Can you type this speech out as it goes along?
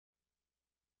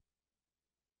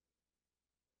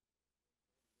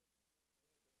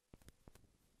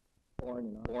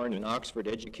born and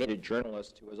Oxford-educated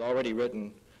journalist who has already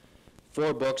written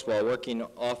 4 books while working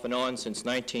off and on since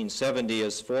 1970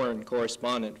 as foreign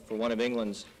correspondent for one of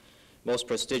England's most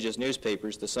prestigious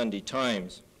newspapers, the Sunday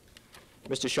Times.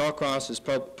 Mr. Shawcross has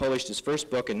published his first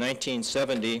book in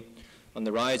 1970 on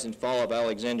the rise and fall of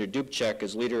Alexander Dubček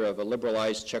as leader of a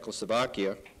liberalized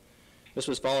Czechoslovakia. This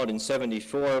was followed in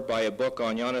 1974 by a book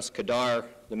on János Kadar,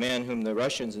 the man whom the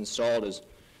Russians installed as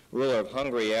ruler of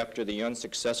Hungary after the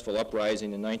unsuccessful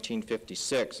uprising in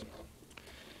 1956.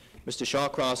 Mr.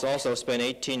 Shawcross also spent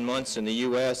 18 months in the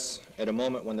U.S. at a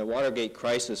moment when the Watergate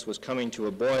crisis was coming to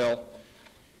a boil,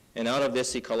 and out of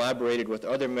this he collaborated with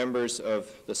other members of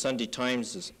the Sunday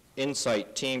Times'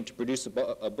 Insight team to produce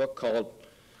a book called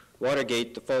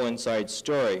Watergate, The Full Inside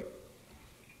Story.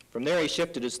 From there he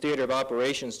shifted his theater of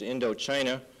operations to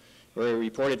Indochina, where he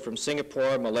reported from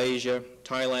Singapore, Malaysia,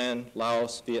 Thailand,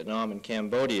 Laos, Vietnam, and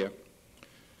Cambodia.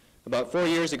 About 4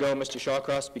 years ago, Mr.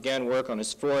 Shawcross began work on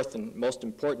his 4th and most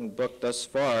important book thus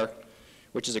far,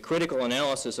 which is a critical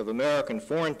analysis of American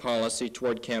foreign policy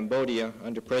toward Cambodia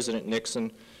under President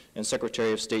Nixon and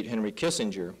Secretary of State Henry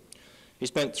Kissinger. He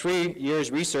spent 3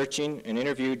 years researching and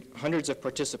interviewed hundreds of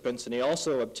participants, and he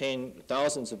also obtained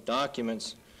thousands of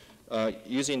documents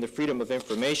using the Freedom of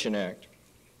Information Act.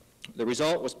 The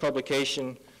result was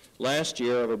publication last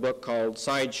year of a book called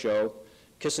Sideshow,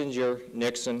 Kissinger,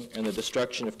 Nixon, and the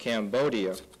Destruction of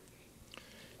Cambodia.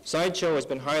 Sideshow has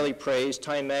been highly praised.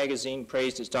 Time magazine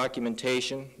praised its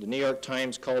documentation. The New York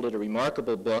Times called it a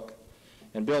remarkable book,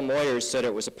 and Bill Moyers said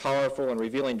it was a powerful and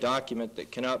revealing document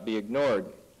that cannot be ignored.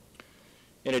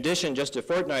 In addition, just a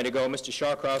fortnight ago, Mr.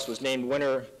 Shawcross was named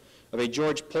winner of a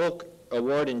George Polk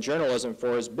Award in Journalism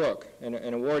for his book,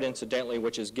 an award, incidentally,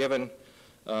 which is given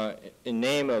in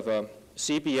name of a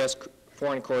CBS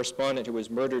foreign correspondent who was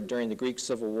murdered during the Greek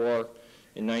Civil War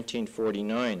in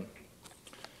 1949.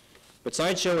 But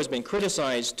Sideshow has been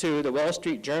criticized, too. The Wall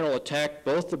Street Journal attacked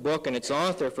both the book and its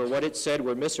author for what it said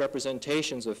were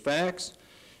misrepresentations of facts,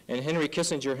 and Henry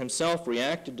Kissinger himself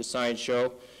reacted to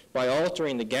Sideshow by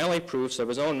altering the galley proofs of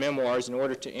his own memoirs in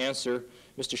order to answer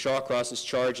Mr. Shawcross's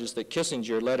charges that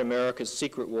Kissinger led America's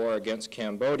secret war against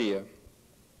Cambodia.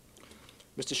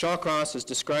 Mr. Shawcross has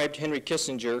described Henry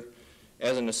Kissinger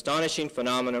as an astonishing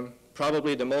phenomenon,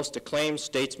 probably the most acclaimed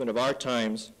statesman of our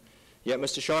times, yet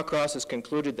Mr. Shawcross has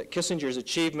concluded that Kissinger's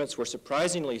achievements were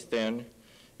surprisingly thin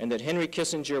and that Henry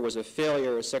Kissinger was a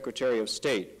failure as Secretary of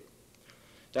State.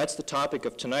 That's the topic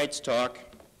of tonight's talk,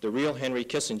 The Real Henry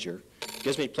Kissinger. It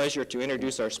gives me pleasure to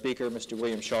introduce our speaker, Mr.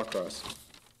 William Shawcross.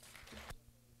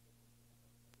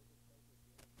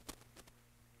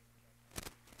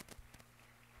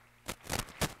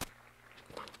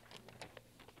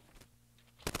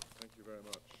 Thank you very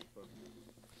much.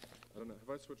 I don't know,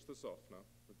 have I switched this off now?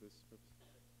 With this?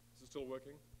 Is it still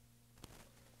working?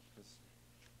 Yes.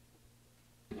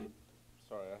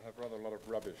 Sorry, I have rather a lot of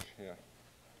rubbish here.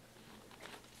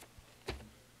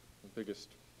 The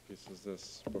biggest piece is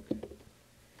this book.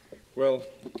 Well,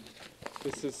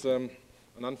 this is an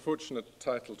unfortunate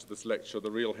title to this lecture,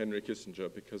 The Real Henry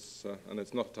Kissinger, because, and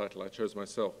it's not a title I chose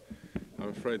myself. I'm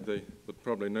afraid that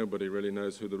probably nobody really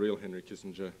knows who the real Henry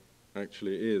Kissinger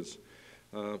actually is.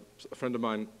 A friend of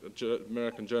mine, an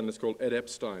American journalist called Ed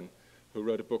Epstein, who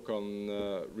wrote a book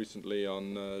on recently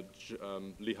on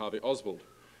Lee Harvey Oswald,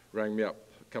 rang me up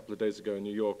a couple of days ago in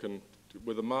New York and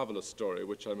with a marvelous story,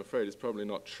 which I'm afraid is probably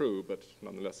not true, but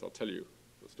nonetheless I'll tell you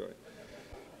the story.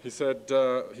 He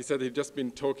said he'd just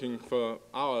been talking for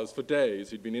hours, for days.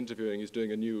 He'd been interviewing. He's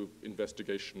doing a new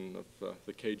investigation of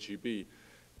the KGB,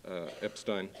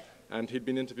 Epstein, and he'd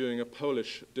been interviewing a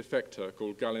Polish defector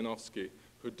called Galinowski,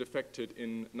 who defected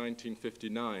in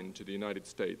 1959 to the United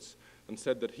States and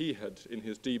said that he had, in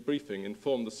his debriefing,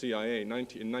 informed the CIA in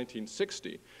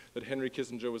 1960 that Henry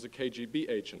Kissinger was a KGB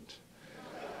agent.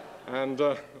 And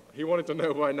he wanted to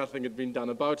know why nothing had been done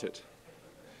about it.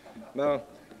 Now,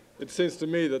 it seems to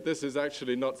me that this is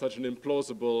actually not such an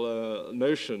implausible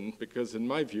notion, because in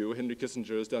my view, Henry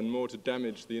Kissinger has done more to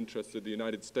damage the interests of the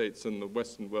United States and the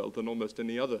Western world than almost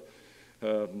any other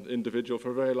individual for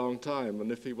a very long time.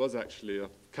 And if he was actually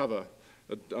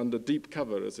under deep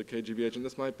cover as a KGB agent,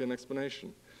 this might be an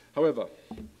explanation. However,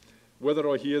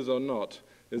 whether he is or not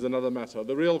is another matter.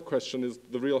 The real question is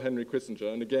the real Henry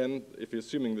Kissinger, and again, if you're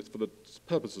assuming that for the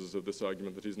purposes of this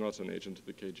argument that he's not an agent of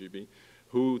the KGB,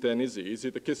 who then is he? Is he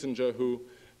the Kissinger who,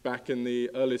 back in the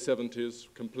early 70s,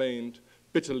 complained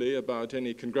bitterly about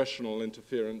any congressional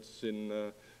interference in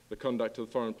the conduct of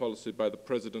foreign policy by the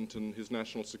president and his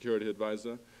national security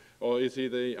advisor? Or is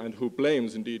he and who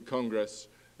blames, indeed, Congress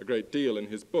a great deal in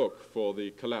his book for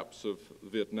the collapse of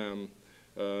Vietnam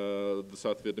the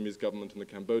South Vietnamese government and the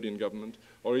Cambodian government?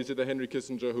 Or is it the Henry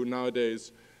Kissinger who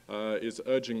nowadays is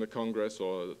urging the Congress,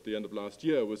 or at the end of last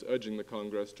year was urging the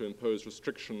Congress to impose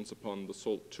restrictions upon the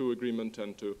SALT II agreement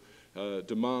and to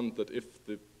demand that if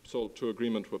the SALT II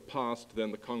agreement were passed,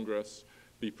 then the Congress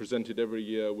be presented every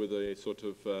year with a sort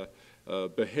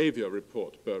of behavior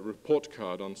report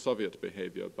card on Soviet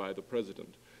behavior by the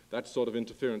president. That sort of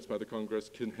interference by the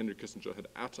Congress, Henry Kissinger had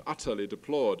utterly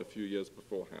deplored a few years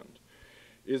beforehand.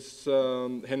 Is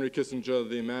Henry Kissinger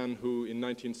the man who, in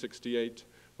 1968,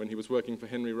 when he was working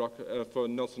for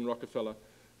Nelson Rockefeller,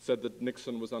 said that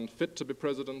Nixon was unfit to be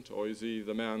president, or is he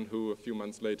the man who, a few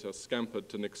months later, scampered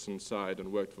to Nixon's side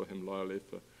and worked for him loyally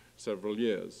for several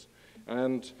years?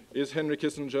 And is Henry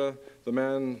Kissinger the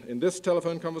man in this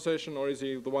telephone conversation, or is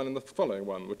he the one in the following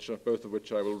one, both of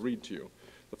which I will read to you?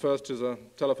 The first is a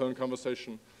telephone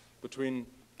conversation between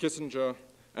Kissinger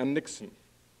and Nixon.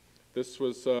 This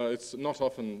was, it's not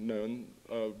often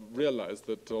realized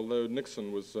that although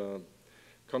Nixon was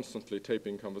constantly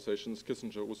taping conversations,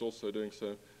 Kissinger was also doing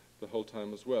so the whole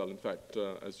time as well. In fact,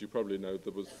 as you probably know,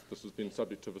 this has been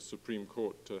subject of a Supreme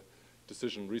Court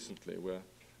decision recently,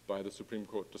 whereby the Supreme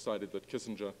Court decided that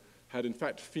Kissinger had in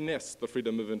fact finessed the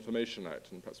Freedom of Information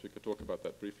Act, and perhaps we could talk about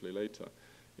that briefly later,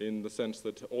 in the sense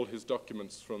that all his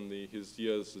documents from his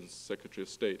years as Secretary of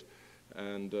State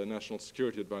and National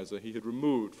Security Advisor, he had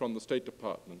removed from the State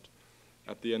Department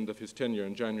at the end of his tenure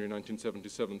in January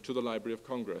 1977 to the Library of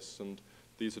Congress, and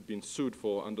these had been sued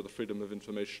for under the Freedom of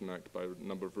Information Act by a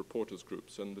number of reporters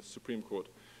groups, and the Supreme Court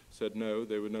said no,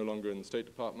 they were no longer in the State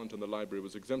Department, and the library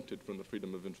was exempted from the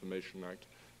Freedom of Information Act,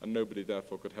 and nobody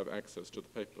therefore could have access to the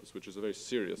papers, which is a very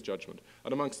serious judgment.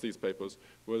 And amongst these papers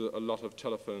were a lot of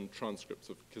telephone transcripts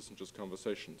of Kissinger's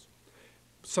conversations.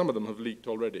 Some of them have leaked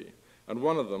already, and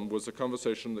one of them was a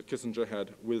conversation that Kissinger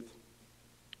had with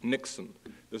Nixon.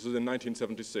 This was in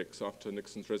 1976, after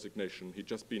Nixon's resignation. He'd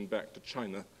just been back to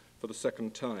China for the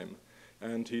second time,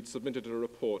 and he'd submitted a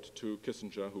report to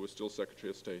Kissinger, who was still Secretary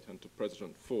of State, and to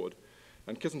President Ford.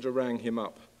 And Kissinger rang him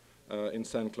up in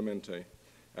San Clemente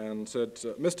and said,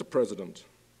 "Mr. President,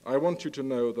 I want you to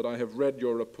know that I have read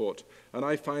your report, and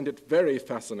I find it very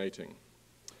fascinating."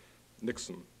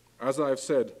 Nixon, "As I've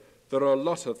said, there are a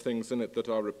lot of things in it that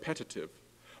are repetitive."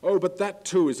 "Oh, but that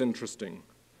too is interesting."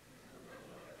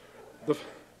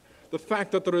 The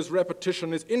fact that there is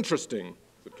repetition is interesting,"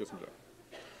 said Kissinger.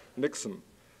 Nixon,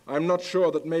 "I'm not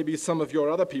sure that maybe some of your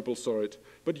other people saw it,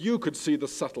 but you could see the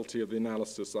subtlety of the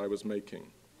analysis I was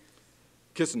making."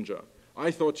 Kissinger,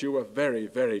 "I thought you were very,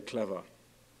 very clever."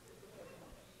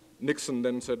 Nixon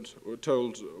then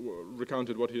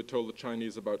recounted what he had told the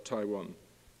Chinese about Taiwan.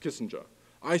 Kissinger,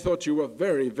 "I thought you were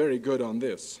very, very good on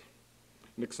this."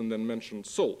 Nixon then mentioned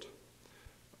SALT.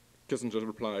 Kissinger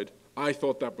replied, "I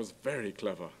thought that was very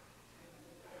clever."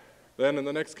 Then in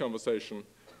the next conversation,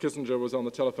 Kissinger was on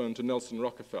the telephone to Nelson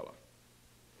Rockefeller,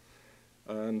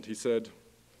 and he said,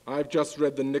 "I've just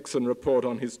read the Nixon report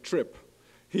on his trip.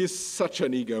 He's such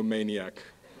an egomaniac.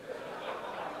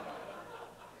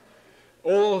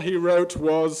 All he wrote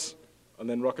was," and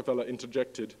then Rockefeller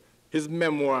interjected, "his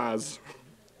memoirs."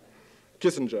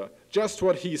 Kissinger, "Just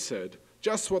what he said,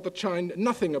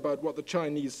 nothing about what the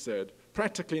Chinese said,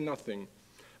 practically nothing.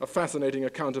 A fascinating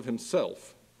account of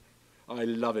himself." "I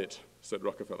love it," said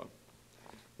Rockefeller.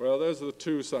 Well, those are the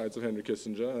two sides of Henry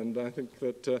Kissinger, and I think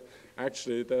that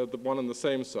actually they're the one and the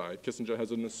same side. Kissinger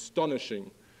has an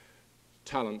astonishing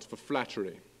talent for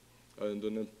flattery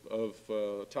and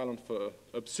talent for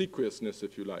obsequiousness,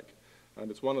 if you like. And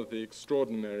it's one of the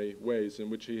extraordinary ways in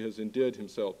which he has endeared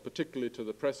himself, particularly to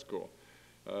the press corps,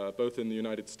 both in the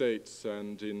United States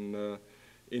and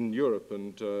in Europe,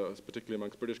 and particularly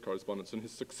amongst British correspondents. And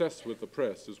his success with the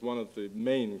press is one of the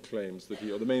main claims that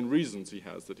or the main reasons he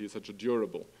has that he's such a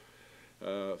durable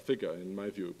figure, in my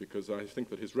view, because I think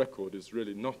that his record is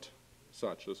really not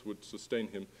such as would sustain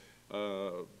him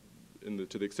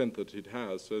to the extent that it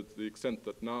has, so to the extent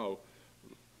that now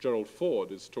Gerald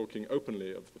Ford is talking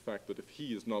openly of the fact that if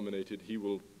he is nominated, he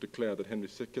will declare that Henry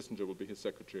Kissinger will be his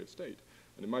Secretary of State.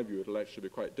 And in my view, it'll actually be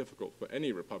quite difficult for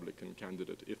any Republican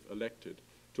candidate, if elected,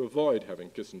 to avoid having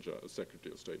Kissinger as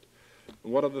Secretary of State.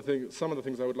 And some of the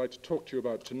things I would like to talk to you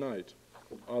about tonight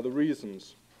are the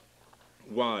reasons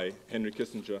why Henry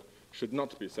Kissinger should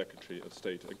not be Secretary of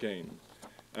State again.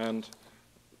 And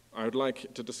I would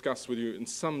like to discuss with you in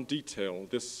some detail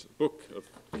this book of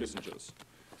Kissinger's,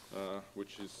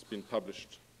 which has been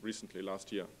published recently,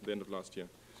 last year, the end of last year.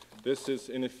 This is,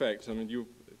 in effect, I mean, you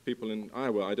people in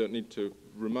Iowa, I don't need to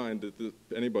remind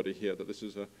anybody here that this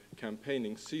is a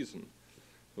campaigning season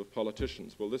of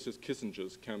politicians. Well, this is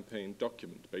Kissinger's campaign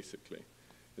document, basically.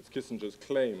 It's Kissinger's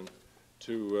claim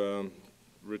to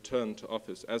return to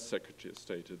office as Secretary of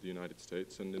State of the United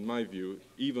States. And in my view,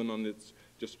 even on its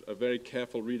just a very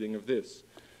careful reading of this,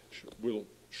 will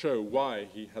show why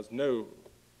he has no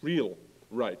real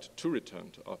right to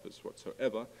return to office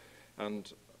whatsoever.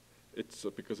 And it's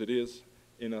because it is,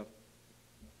 in a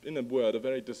word, a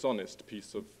very dishonest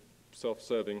piece of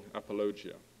self-serving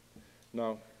apologia.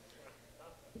 Now,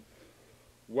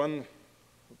 one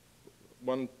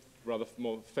rather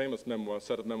more famous memoir,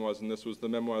 set of memoirs, and this was the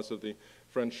memoirs of the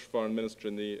French foreign minister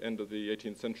in the end of the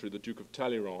 18th century, the Duke of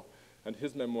Talleyrand. And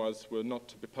his memoirs were not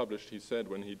to be published, he said,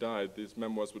 when he died. These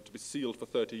memoirs were to be sealed for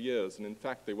 30 years, and in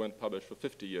fact they weren't published for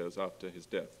 50 years after his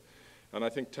death. And I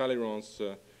think Talleyrand's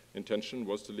intention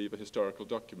was to leave a historical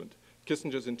document.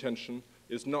 Kissinger's intention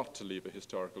is not to leave a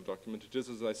historical document. It is,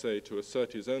 as I say, to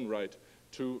assert his own right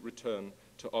to return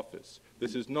to office.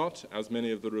 This is not, as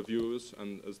many of the reviewers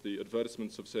and as the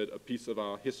advertisements have said, a piece of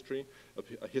our history,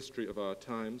 a history of our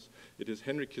times. It is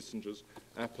Henry Kissinger's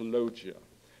apologia.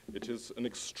 It is an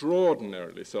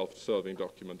extraordinarily self-serving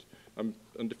document. And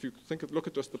if you look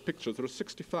at just the pictures, there are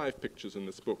 65 pictures in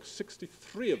this book.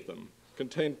 63 of them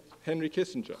contain Henry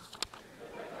Kissinger.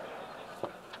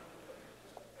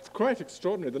 It's quite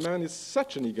extraordinary. The man is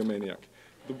such an egomaniac.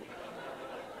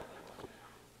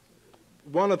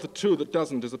 One of the two that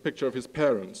doesn't is a picture of his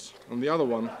parents, and the other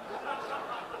one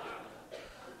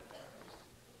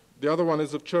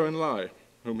is of Chou En-lai,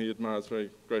 whom he admires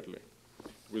very greatly,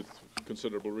 with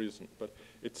considerable reason. But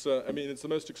it's, I mean, it's the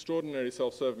most extraordinary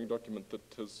self-serving document that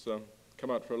has come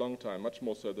out for a long time, much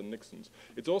more so than Nixon's.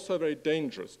 It's also a very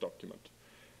dangerous document.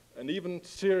 And even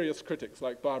serious critics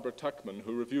like Barbara Tuchman,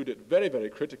 who reviewed it very, very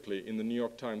critically in the New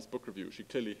York Times book review, she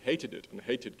clearly hated it and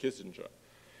hated Kissinger.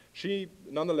 She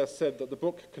nonetheless said that the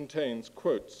book contains,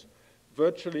 quotes,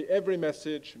 virtually every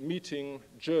message, meeting,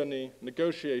 journey,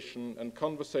 negotiation, and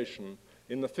conversation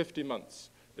in the 50 months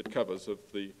it covers of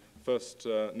the first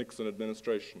Nixon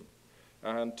administration.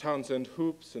 And Townsend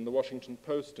Hoops in the Washington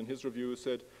Post in his review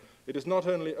said, it is not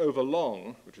only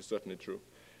overlong, which is certainly true,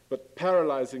 but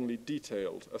paralyzingly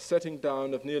detailed, a setting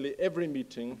down of nearly every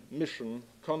meeting, mission,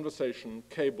 conversation,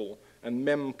 cable, and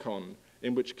memcon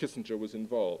in which Kissinger was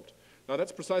involved. Now,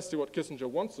 that's precisely what Kissinger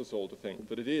wants us all to think,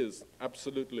 that it is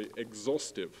absolutely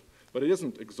exhaustive. But it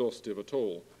isn't exhaustive at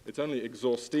all. It's only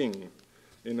exhausting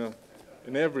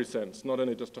in every sense, not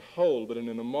only just a whole, but in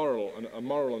a moral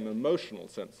and emotional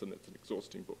sense, and it's an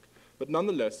exhausting book. But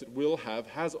nonetheless, it will have,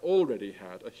 has already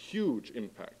had, a huge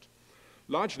impact,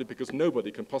 largely because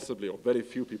nobody can possibly, or very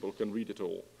few people can read it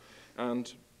all.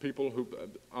 And people who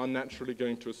are naturally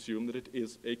going to assume that it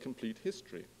is a complete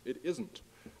history. It isn't.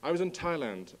 I was in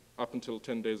Thailand up until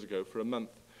 10 days ago for a month,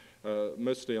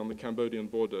 mostly on the Cambodian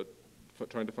border,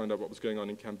 trying to find out what was going on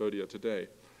in Cambodia today.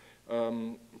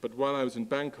 But while I was in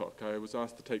Bangkok, I was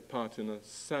asked to take part in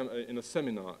a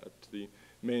seminar at the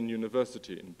main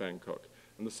university in Bangkok.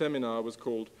 And the seminar was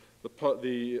called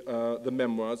The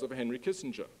Memoirs of Henry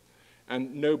Kissinger.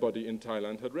 And nobody in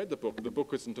Thailand had read the book. The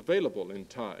book isn't available in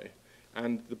Thai,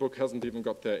 and the book hasn't even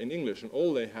got there in English. And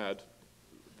all they had,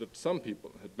 that some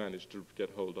people had managed to get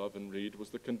hold of and read,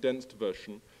 was the condensed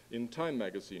version in Time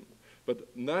magazine. But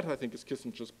that, I think, is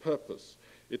Kissinger's purpose.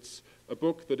 It's a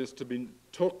book that is to be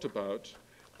talked about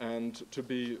and to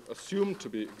be assumed to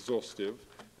be exhaustive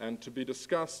and to be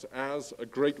discussed as a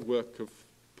great work of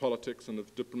politics and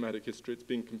of diplomatic history. It's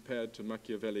being compared to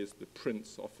Machiavelli's The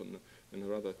Prince, often in a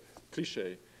rather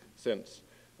cliché sense.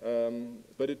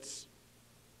 But it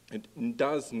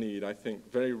does need, I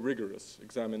think, very rigorous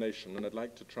examination, and I'd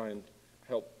like to try and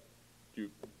help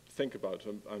you think about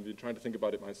it. I've been trying to think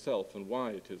about it myself and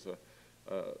why it is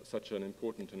such an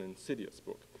important and insidious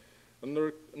book. And there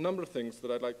are a number of things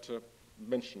that I'd like to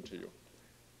mention to you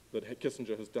that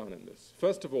Kissinger has done in this.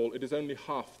 First of all, it is only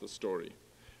half the story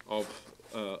of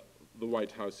the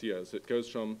White House years. It goes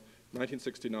from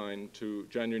 1969 to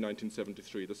January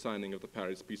 1973, the signing of the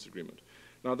Paris Peace Agreement.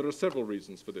 Now, there are several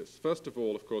reasons for this. First of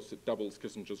all, of course, it doubles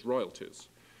Kissinger's royalties.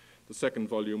 The second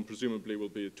volume presumably will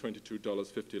be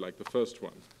 $22.50 like the first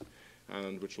one,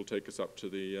 and which will take us up to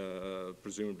the,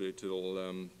 presumably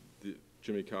till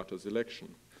Jimmy Carter's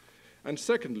election. And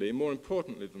secondly, more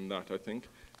importantly than that, I think,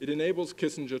 it enables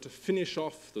Kissinger to finish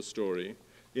off the story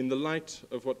in the light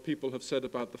of what people have said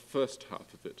about the first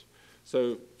half of it.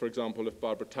 So, for example, if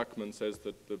Barbara Tuchman says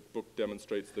that the book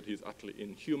demonstrates that he's utterly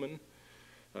inhuman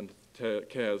and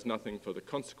cares nothing for the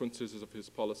consequences of his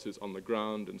policies on the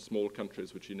ground in small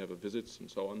countries which he never visits and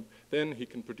so on, then he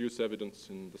can produce evidence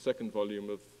in the second volume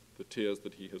of the tears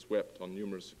that he has wept on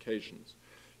numerous occasions.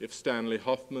 If Stanley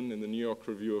Hoffman in the New York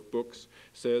Review of Books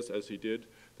says, as he did,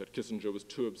 that Kissinger was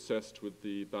too obsessed with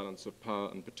the balance of power,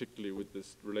 and particularly with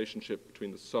this relationship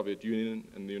between the Soviet Union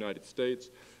and the United States,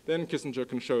 then Kissinger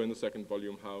can show in the second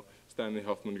volume how Stanley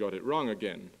Hoffman got it wrong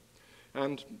again.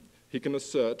 And he can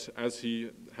assert, as he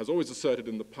has always asserted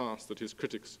in the past, that his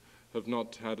critics have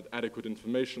not had adequate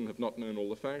information, have not known all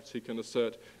the facts. He can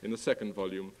assert in the second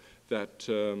volume that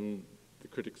the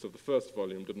critics of the first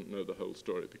volume didn't know the whole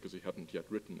story because he hadn't yet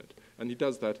written it. And he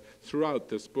does that throughout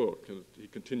this book. And he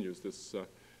continues this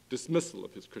dismissal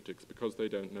of his critics because they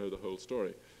don't know the whole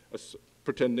story,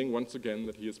 pretending once again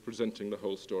that he is presenting the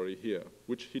whole story here,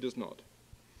 which he does not.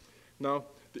 Now,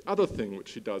 the other thing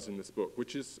which he does in this book,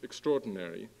 which is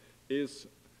extraordinary, is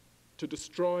to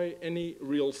destroy any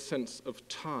real sense of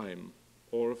time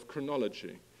or of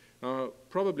chronology. Now,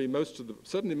 probably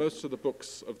certainly most of the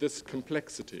books of this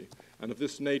complexity and of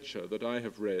this nature that I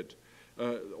have read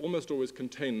almost always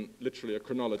contain literally a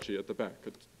chronology at the back,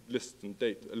 a list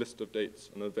of dates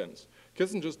and events.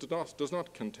 Kissinger's does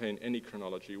not contain any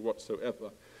chronology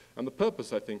whatsoever. And the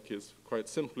purpose, I think, is quite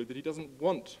simply that he doesn't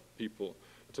want people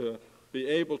to be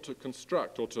able to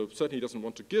construct, or certainly he doesn't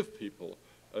want to give people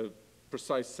a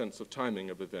precise sense of timing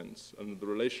of events and the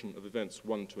relation of events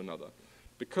one to another,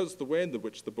 because the way in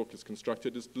which the book is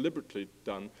constructed is deliberately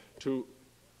done to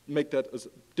make that as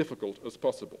difficult as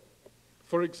possible.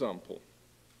 For example,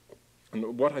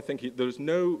 and what I think, there is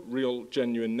no real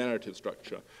genuine narrative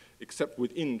structure except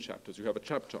within chapters. You have a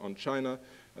chapter on China,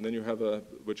 and then you have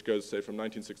which goes, say, from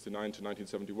 1969 to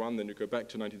 1971, then you go back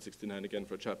to 1969 again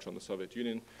for a chapter on the Soviet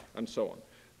Union, and so on.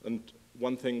 And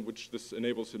one thing which this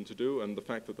enables him to do, and the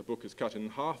fact that the book is cut in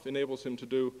half enables him to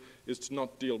do, is to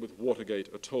not deal with Watergate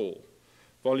at all.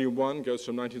 Volume 1 goes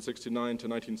from 1969 to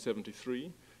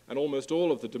 1973, and almost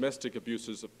all of the domestic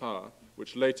abuses of power,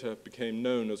 which later became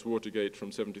known as Watergate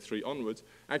from 73 onwards,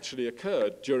 actually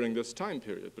occurred during this time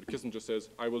period. But Kissinger says,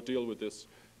 I will deal with this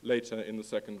later in the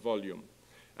second volume.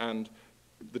 And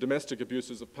the domestic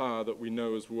abuses of power that we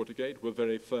know as Watergate were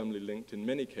very firmly linked in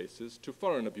many cases to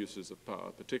foreign abuses of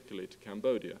power, particularly to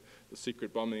Cambodia. The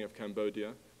secret bombing of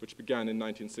Cambodia, which began in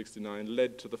 1969,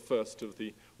 led to the first of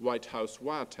the White House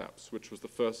wiretaps, which was the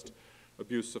first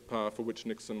abuse of power for which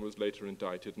Nixon was later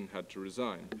indicted and had to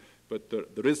resign. But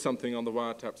there is something on the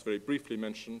wiretaps very briefly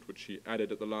mentioned, which he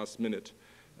added at the last minute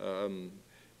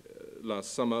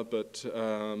last summer, but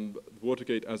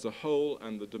Watergate as a whole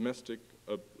and the domestic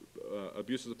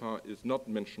abuses of power is not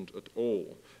mentioned at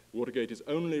all. Watergate is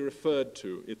only referred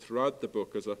to throughout the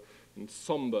book as in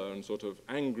somber and sort of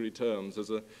angry terms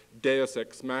as a deus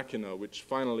ex machina, which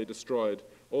finally destroyed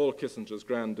all Kissinger's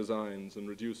grand designs and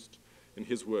reduced, in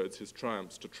his words, his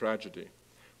triumphs to tragedy.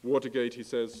 Watergate, he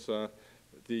says,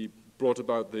 brought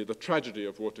about the tragedy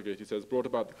of Watergate, he says, brought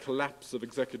about the collapse of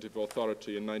executive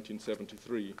authority in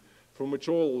 1973, from which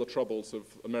all the troubles of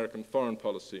American foreign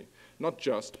policy, not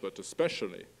just, but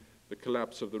especially, the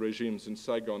collapse of the regimes in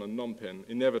Saigon and Phnom Penh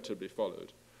inevitably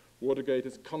followed. Watergate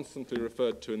is constantly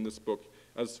referred to in this book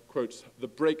as, quotes, the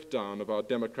breakdown of our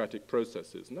democratic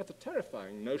processes. And that's a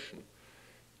terrifying notion.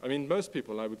 I mean, most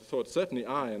people, I would have thought, certainly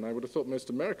I, and I would have thought most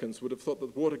Americans would have thought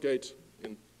that Watergate,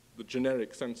 in the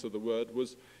generic sense of the word,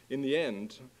 was, in the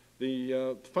end,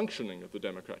 the functioning of the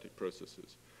democratic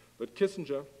processes. But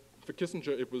for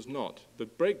Kissinger, it was not. The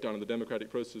breakdown of the democratic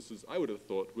processes, I would have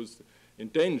thought, was in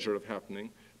danger of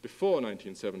happening before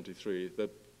 1973.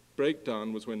 That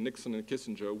breakdown was when Nixon and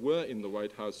Kissinger were in the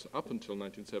White House up until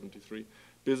 1973,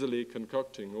 busily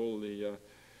concocting all the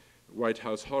White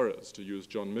House horrors, to use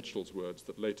John Mitchell's words,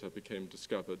 that later became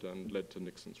discovered and led to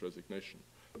Nixon's resignation.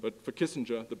 But for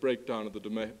Kissinger, the breakdown of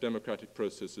the democratic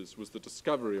processes was the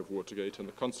discovery of Watergate and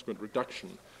the consequent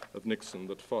reduction of Nixon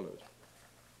that followed.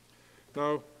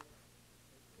 Now,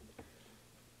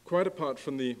 quite apart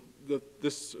from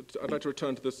this, I'd like to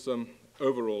return to this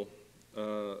overall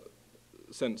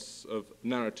sense of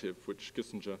narrative which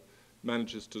Kissinger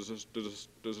manages to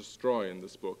destroy in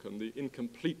this book, and the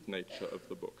incomplete nature of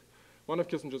the book. One of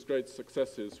Kissinger's great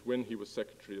successes when he was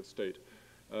Secretary of State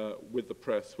with the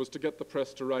press was to get the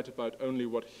press to write about only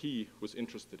what he was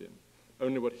interested in,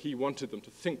 only what he wanted them to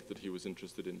think that he was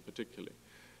interested in particularly.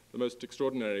 The most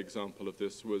extraordinary example of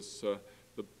this was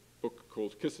the book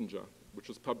called Kissinger, which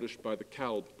was published by the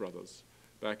Kalb brothers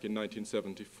back in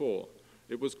 1974.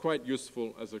 It was quite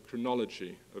useful as a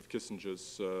chronology of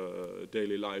Kissinger's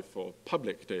daily life, or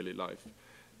public daily life,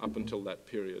 up until that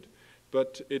period.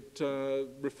 But it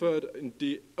referred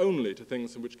indeed only to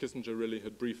things in which Kissinger really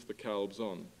had briefed the Kalbs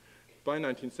on. By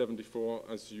 1974,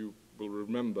 as you will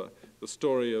remember, the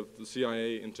story of the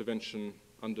CIA intervention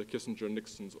under Kissinger and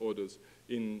Nixon's orders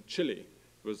in Chile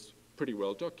was pretty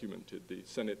well documented. The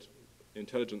Senate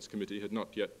Intelligence Committee had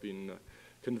not yet been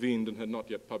convened and had not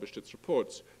yet published its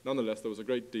reports. Nonetheless, there was a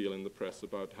great deal in the press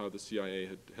about how the CIA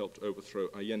had helped overthrow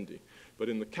Allende. But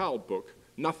in the Kalb book,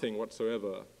 nothing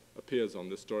whatsoever appears on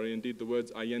this story. Indeed, the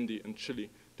words Allende and Chile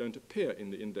don't appear in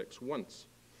the index once.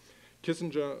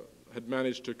 Kissinger had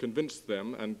managed to convince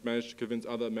them and managed to convince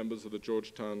other members of the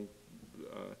Georgetown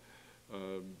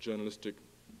journalistic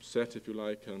set, if you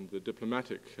like, and the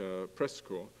diplomatic press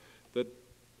corps, that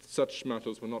such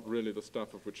matters were not really the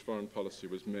stuff of which foreign policy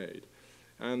was made.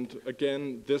 And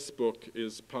again, this book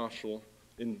is partial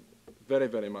in very,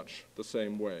 very much the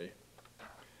same way.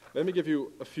 Let me give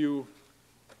you a few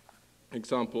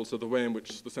examples of the way in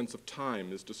which the sense of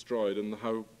time is destroyed and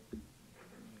how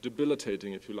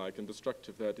debilitating, if you like, and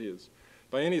destructive that is.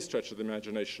 By any stretch of the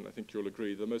imagination, I think you'll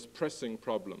agree, the most pressing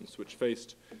problems which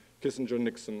faced Kissinger and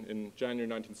Nixon in January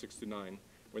 1969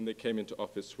 when they came into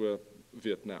office were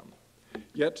Vietnam.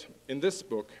 Yet, in this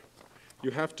book,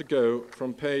 you have to go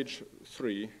from page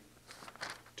 3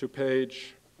 to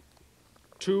page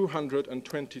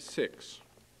 226.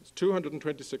 It's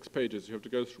 226 pages. You have to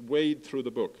go wade through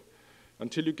the book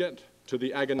until you get to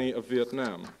the agony of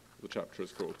Vietnam, the chapter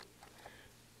is called.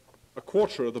 A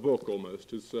quarter of the book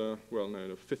almost is, well,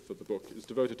 no, a fifth of the book is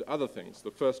devoted to other things.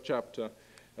 The first chapter,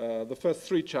 the first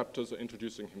 3 chapters are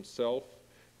introducing himself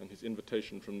and his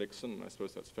invitation from Nixon, and I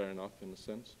suppose that's fair enough in a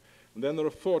sense. And then there are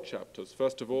 4 chapters.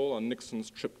 First of all, on Nixon's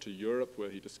trip to Europe, where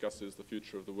he discusses the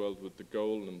future of the world with de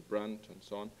Gaulle and Brandt and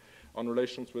so on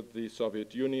relations with the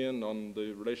Soviet Union, on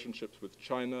the relationships with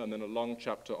China, and then a long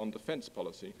chapter on defense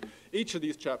policy. Each of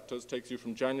these chapters takes you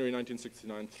from January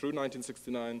 1969 through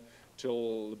 1969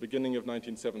 till the beginning of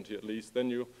 1970 at least. Then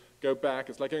you go back.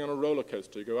 It's like going on a roller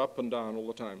coaster. You go up and down all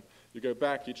the time. You go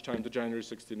back each time to January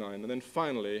 69, and then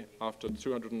finally, after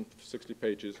 260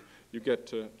 pages, you get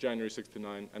to January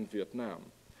 69 and Vietnam.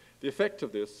 The effect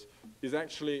of this is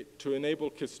actually to enable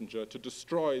Kissinger to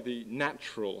destroy the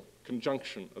natural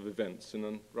conjunction of events in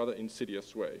a rather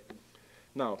insidious way.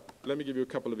 Now, let me give you a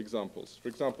couple of examples. For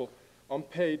example, on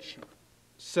page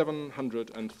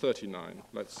 739,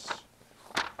 let's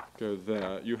go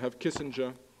there, you have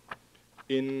Kissinger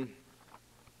in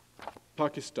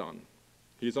Pakistan.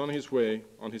 He's on his way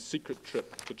on his secret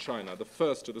trip to China, the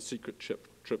first of the secret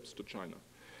trips to China.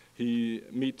 He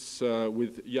meets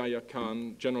with Yahya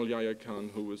Khan, General Yahya Khan,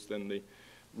 who was then the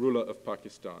ruler of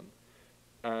Pakistan.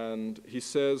 And he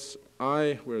says,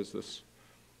 where is this?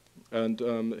 And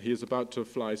he is about to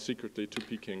fly secretly to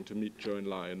Peking to meet Zhou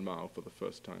Enlai and Mao for the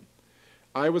first time.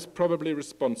 I was probably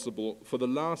responsible for the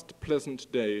last pleasant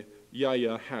day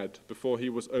Yahya had before he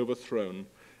was overthrown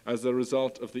as a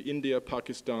result of the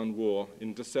India-Pakistan war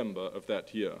in December of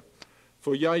that year.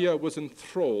 For Yahya was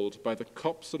enthralled by the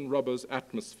cops and robbers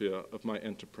atmosphere of my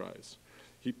enterprise.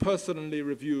 He personally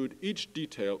reviewed each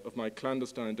detail of my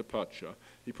clandestine departure.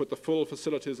 He put the full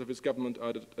facilities of his government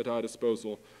at our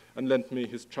disposal and lent me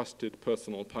his trusted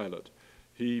personal pilot.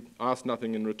 He asked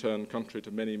nothing in return, contrary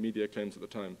to many media claims at the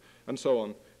time, and so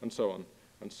on, and so on,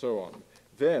 and so on.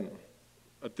 Then,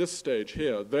 at this stage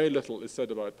here, very little is said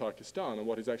about Pakistan and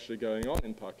what is actually going on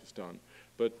in Pakistan.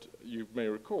 But you may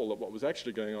recall that what was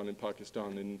actually going on in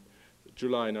Pakistan in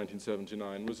July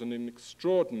 1979 was an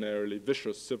extraordinarily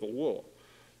vicious civil war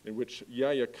in which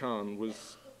Yahya Khan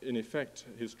was, in effect,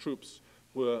 his troops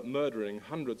were murdering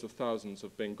hundreds of thousands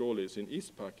of Bengalis in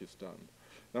East Pakistan.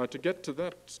 Now, to get to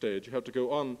that stage, you have to go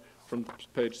on from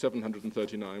page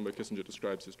 739, where Kissinger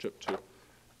describes his trip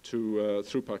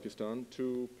through Pakistan,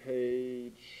 to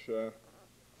page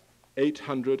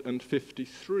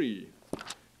 853.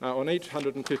 Now, on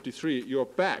 853, you're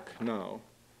back now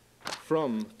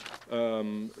from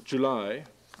July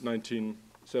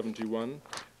 1971.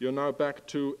 You're now back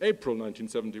to April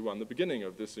 1971, the beginning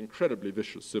of this incredibly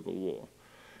vicious civil war.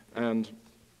 And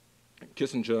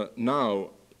Kissinger now,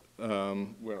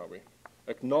 where are we,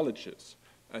 acknowledges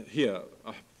here,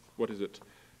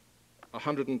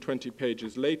 120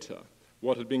 pages later,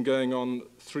 what had been going on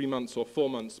 3 months or 4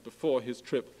 months before his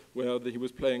trip, where he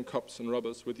was playing cops and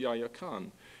robbers with Yahya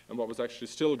Khan, and what was actually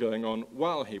still going on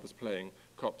while he was playing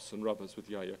cops and robbers with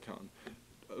Yahya Khan.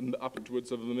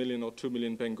 Upwards of 1 million or 2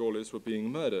 million Bengalis were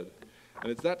being murdered. And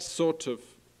it's that sort of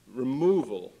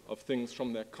removal of things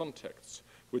from their contexts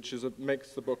which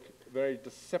makes the book very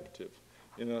deceptive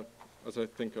in as I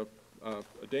think, a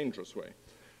dangerous way.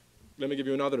 Let me give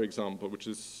you another example, which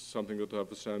is something that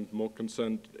I'm more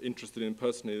interested in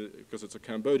personally, because it's a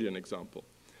Cambodian example.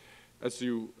 As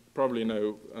you probably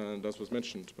know, and as was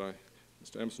mentioned by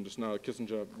Mr. Emerson just now,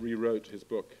 Kissinger rewrote his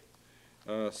book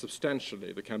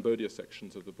substantially, the Cambodia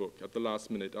sections of the book, at the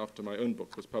last minute after my own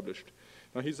book was published.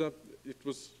 Now, it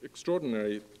was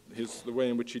extraordinary, the way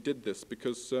in which he did this,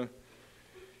 because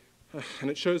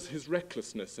And it shows his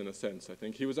recklessness, in a sense, I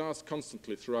think. He was asked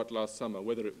constantly throughout last summer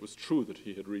whether it was true that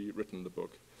he had rewritten the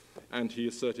book. And he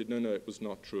asserted, no, it was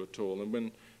not true at all. And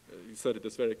when he asserted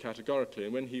this very categorically,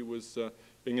 and when he was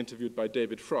being interviewed by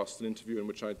David Frost, an interview in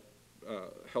which I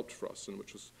helped Frost, and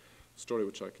which was a story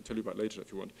which I can tell you about later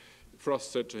if you want,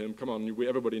 Frost said to him, come on,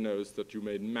 everybody knows that you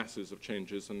made masses of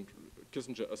changes, and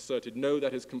Kissinger asserted, no,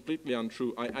 that is completely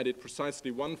untrue. I added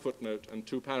precisely 1 footnote and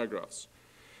 2 paragraphs.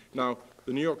 Now,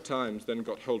 the New York Times then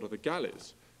got hold of the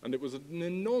galleys, and it was an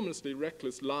enormously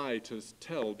reckless lie to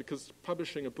tell, because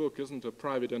publishing a book isn't a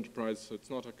private enterprise. It's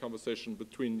not a conversation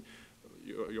between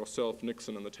yourself,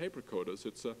 Nixon, and the tape recorders.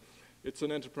 It's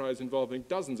an enterprise involving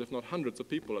dozens, if not hundreds, of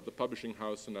people at the publishing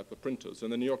house and at the printers.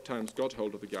 And the New York Times got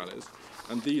hold of the galleys,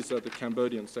 and these are the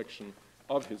Cambodian section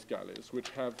of his galleys, which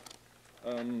have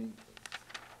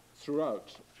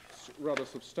throughout rather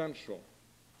substantial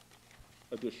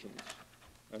additions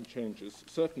and changes,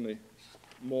 certainly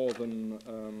more than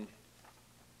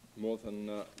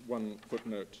 1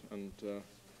 footnote and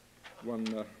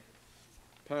 1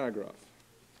 paragraph.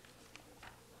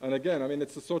 And again, I mean,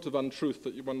 it's a sort of untruth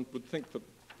that one would think that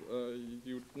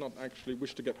you'd not actually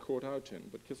wish to get caught out in,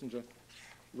 but Kissinger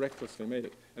recklessly made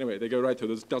it. Anyway, they go right through.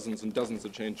 There's dozens and dozens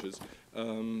of changes,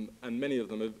 and many of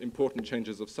them are important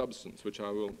changes of substance, which I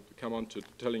will come on to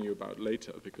telling you about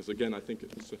later, because again, I think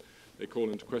they call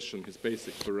into question his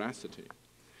basic veracity.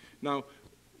 Now,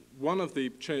 one of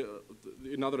the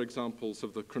in other examples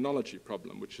of the chronology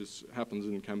problem, which happens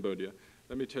in Cambodia,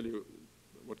 let me tell you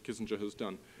what Kissinger has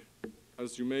done.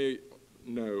 As you may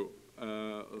know,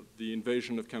 the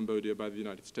invasion of Cambodia by the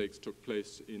United States took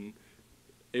place in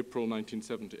April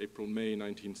 1970, May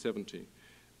 1970, a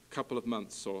couple of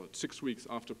months or 6 weeks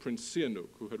after Prince Sihanouk,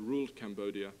 who had ruled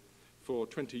Cambodia for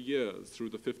 20 years through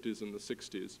the 50s and the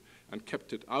 60s and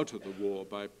kept it out of the war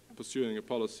by pursuing a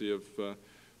policy of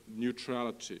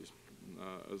neutrality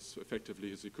as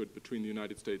effectively as he could between the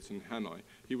United States and Hanoi.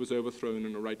 He was overthrown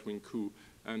in a right-wing coup,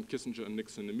 and Kissinger and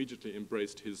Nixon immediately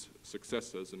embraced his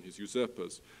successors and his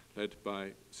usurpers, led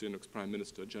by Sihanouk's Prime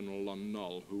Minister, General Lon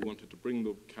Nol, who wanted to bring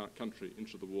the country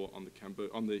into the war on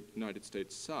the United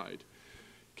States side.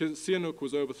 Sihanouk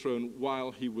was overthrown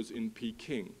while he was in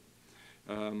Peking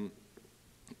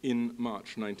in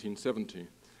March 1970.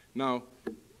 Now,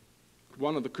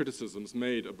 one of the criticisms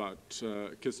made about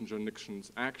Kissinger and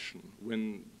Nixon's action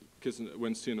when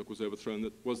Sihanouk was overthrown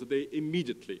was that they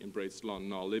immediately embraced Lon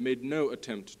Nol. They made no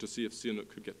attempt to see if Sihanouk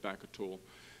could get back at all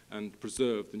and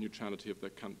preserve the neutrality of the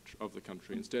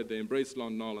country. Instead, they embraced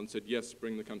Lon Nol and said, yes,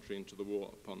 bring the country into the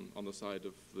war on the side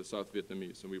of the South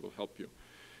Vietnamese, and we will help you.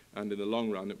 And in the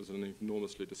long run, it was an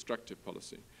enormously destructive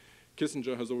policy.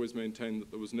 Kissinger has always maintained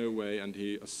that there was no way, and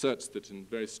he asserts that in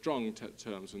very strong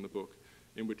terms in the book,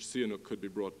 in which Sihanouk could be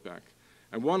brought back.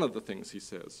 And one of the things he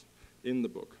says in the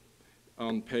book,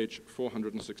 on page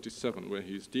 467, where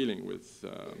he's dealing with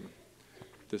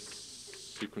this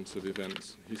sequence of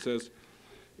events, he says,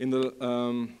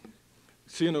 Sihanouk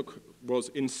was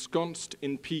ensconced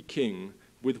in Peking,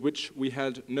 with which we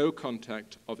had no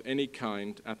contact of any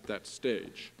kind at that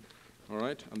stage. All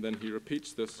right, and then he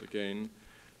repeats this again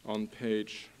on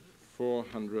page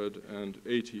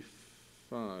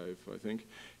 485, I think.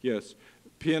 Yes,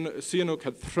 Sihanouk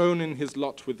had thrown in his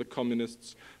lot with the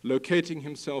communists, locating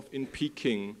himself in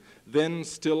Peking, then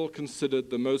still considered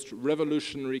the most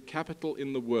revolutionary capital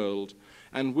in the world,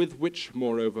 and with which,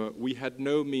 moreover, we had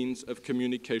no means of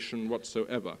communication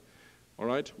whatsoever. All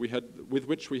right, with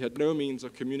which we had no means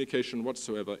of communication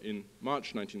whatsoever in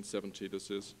March 1970, this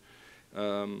is,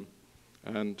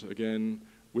 and again,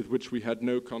 with which we had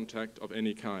no contact of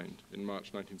any kind in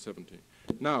March 1970.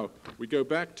 Now, we go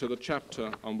back to the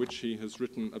chapter on which he has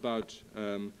written about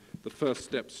the first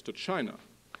steps to China,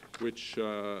 which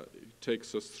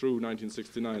takes us through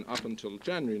 1969 up until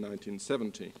January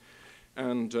 1970.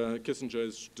 And Kissinger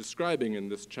is describing in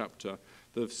this chapter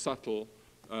the subtle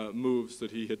moves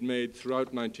that he had made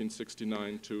throughout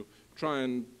 1969 to try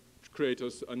and create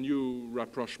a new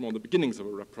rapprochement, the beginnings of a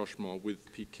rapprochement with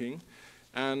Peking.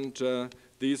 And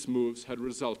these moves had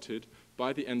resulted,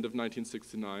 by the end of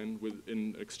 1969,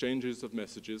 in exchanges of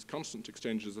messages, constant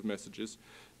exchanges of messages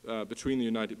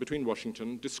between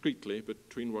Washington, discreetly,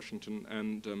 between Washington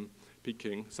and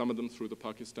Peking, some of them through the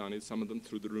Pakistanis, some of them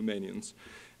through the Romanians,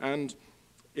 and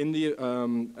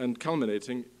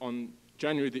culminating on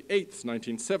January the 8th,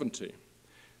 1970,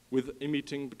 with a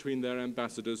meeting between their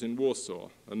ambassadors in Warsaw.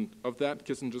 And of that,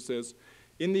 Kissinger says,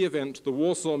 in the event, the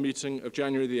Warsaw meeting of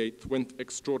January the 8th went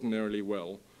extraordinarily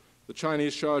well. The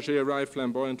Chinese chargé arrived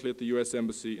flamboyantly at the US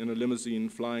Embassy in a limousine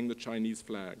flying the Chinese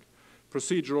flag.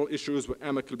 Procedural issues were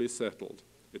amicably settled.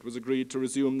 it was agreed to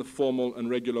resume the formal and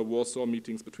regular Warsaw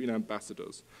meetings between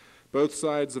ambassadors. Both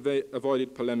sides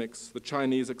avoided polemics. The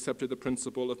Chinese accepted the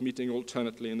principle of meeting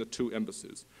alternately in the two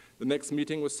embassies. The next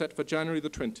meeting was set for January the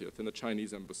 20th in the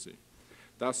Chinese embassy.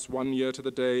 Thus, 1 year to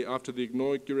the day after the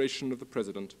inauguration of the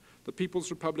president, the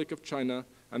People's Republic of China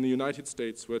and the United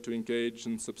States were to engage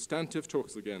in substantive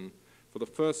talks again for the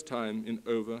first time in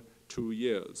over 2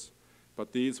 years.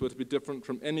 But these were to be different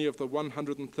from any of the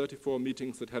 134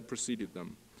 meetings that had preceded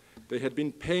them. They had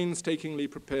been painstakingly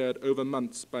prepared over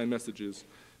months by messages,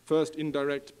 first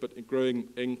indirect but growing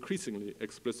increasingly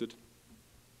explicit,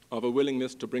 of a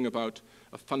willingness to bring about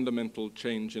a fundamental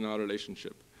change in our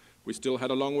relationship. We still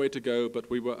had a long way to go, but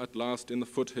we were at last in the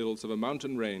foothills of a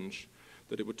mountain range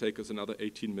that it would take us another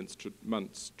 18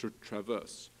 months to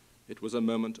traverse. It was a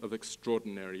moment of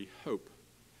extraordinary hope.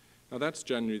 Now that's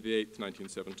January the 8th,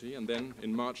 1970, and then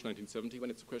in March 1970, when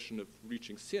it's a question of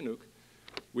reaching Sihanouk,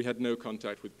 we had no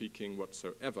contact with Peking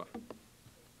whatsoever.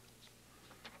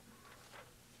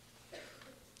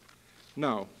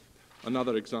 Now,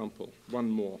 another example, one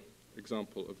more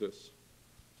example of this,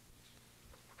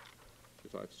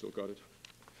 if I've still got it.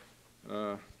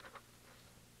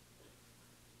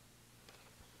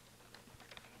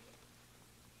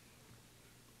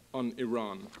 On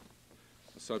Iran,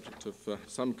 a subject of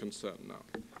some concern now.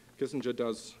 Kissinger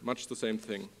does much the same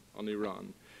thing on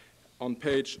Iran. On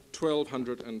page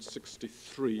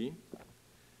 1263,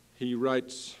 he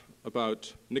writes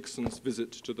about Nixon's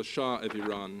visit to the Shah of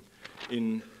Iran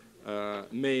in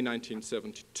May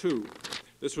 1972.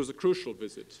 This was a crucial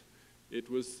visit. It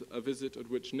was a visit at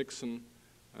which Nixon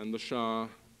and the Shah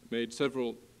made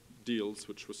several deals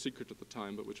which were secret at the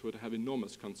time but which would have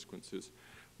enormous consequences.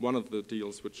 One of the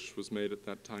deals which was made at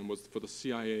that time was for the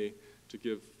CIA to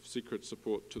give secret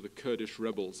support to the Kurdish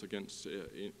rebels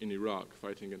in Iraq,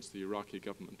 fighting against the Iraqi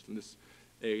government. And this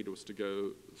aid was to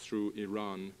go through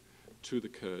Iran to the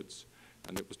Kurds.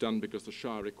 And it was done because the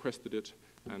Shah requested it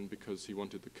and because he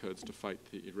wanted the Kurds to fight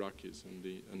the Iraqis, and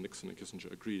Nixon and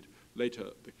Kissinger agreed.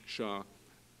 Later, the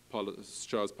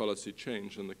Shah's policy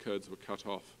changed and the Kurds were cut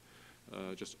off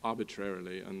just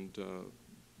arbitrarily, and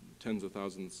tens of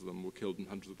thousands of them were killed and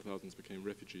hundreds of thousands became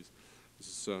refugees.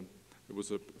 It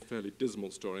was a fairly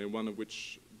dismal story, and one of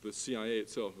which the CIA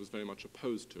itself was very much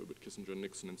opposed to, but Kissinger and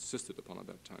Nixon insisted upon at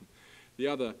that time. The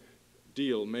other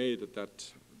deal made at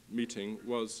that meeting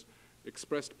was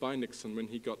expressed by Nixon when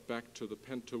he got back to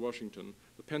Washington.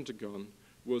 The Pentagon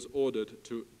was ordered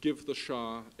to give the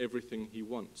Shah everything he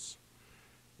wants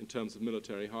in terms of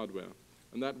military hardware.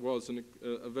 And that was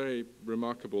a very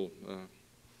remarkable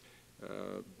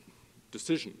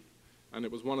decision. And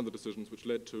it was one of the decisions which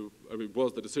led to, it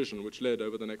was the decision which led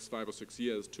over the next 5 or 6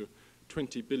 years to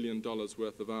 $20 billion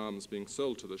worth of arms being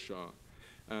sold to the Shah,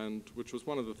 and which was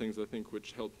one of the things, I think,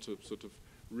 which helped to sort of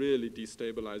really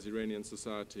destabilize Iranian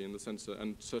society in the sense that,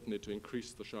 and certainly to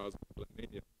increase the Shah's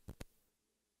mania.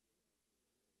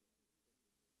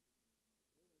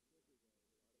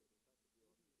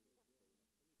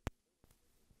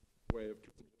 Way of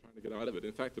trying to get out of it.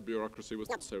 In fact, the bureaucracy was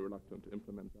not so reluctant to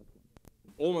implement that.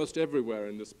 Almost everywhere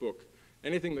in this book,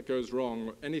 anything that goes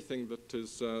wrong, anything that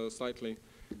is slightly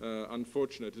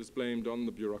unfortunate is blamed on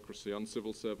the bureaucracy, on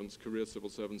civil servants, career civil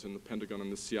servants in the Pentagon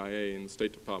and the CIA and the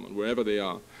State Department, wherever they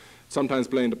are. Sometimes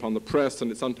blamed upon the press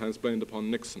and it's sometimes blamed upon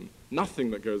Nixon.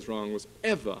 Nothing that goes wrong was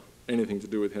ever anything to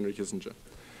do with Henry Kissinger.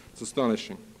 It's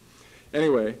astonishing.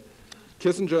 Anyway,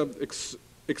 Kissinger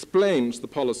explains the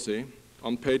policy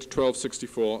on page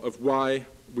 1264 of why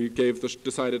we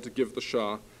decided to give the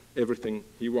Shah everything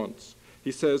he wants.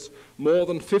 He says, more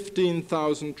than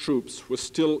 15,000 troops were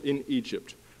still in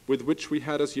Egypt, with which we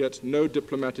had as yet no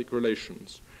diplomatic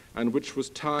relations, and which was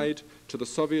tied to the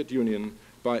Soviet Union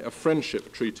by a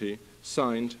friendship treaty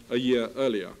signed a year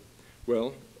earlier.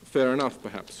 Well, fair enough,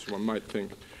 perhaps, one might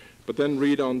think. But then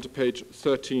read on to page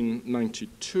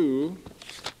 1392,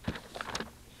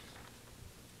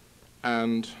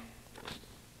 and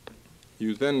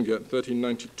you then get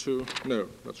 1392, no,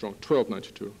 that's wrong,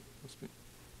 1292, must be.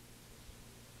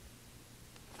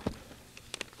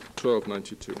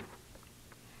 1292.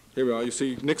 Here we are. You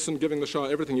see Nixon giving the Shah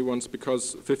everything he wants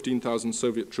because 15,000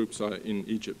 Soviet troops are in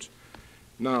Egypt.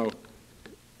 Now,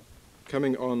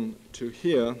 coming on to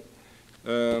here,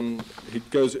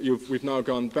 we've now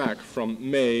gone back from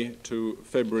May to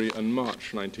February and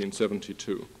March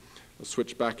 1972. I'll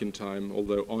switch back in time,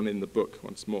 although on in the book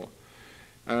once more.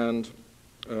 And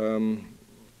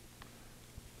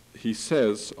he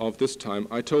says of this time,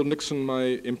 I told Nixon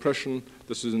my impression,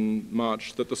 this is in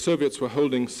March, that the Soviets were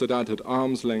holding Sadat at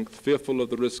arm's length, fearful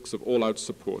of the risks of all-out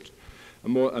support. A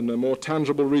more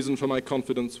tangible reason for my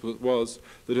confidence was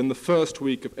that in the first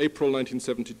week of April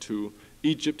 1972,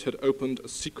 Egypt had opened a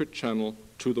secret channel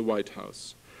to the White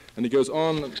House. And he goes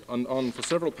on and on for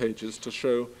several pages to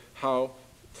show how,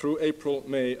 through April,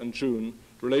 May, and June,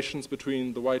 relations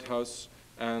between the White House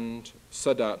and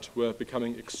Sadat were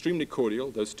becoming extremely cordial,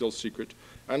 though still secret.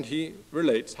 And he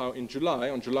relates how in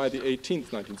July, on July the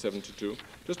 18th, 1972,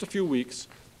 just a few weeks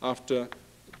after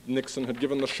Nixon had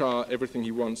given the Shah everything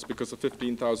he wants because of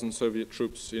 15,000 Soviet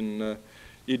troops in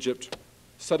Egypt,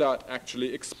 Sadat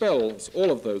actually expels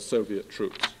all of those Soviet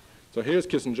troops. So here's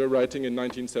Kissinger writing in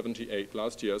 1978,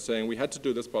 last year, saying we had to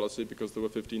do this policy because there were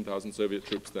 15,000 Soviet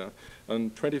troops there.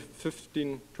 And 20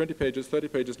 pages, 30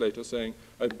 pages later saying,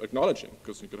 acknowledging,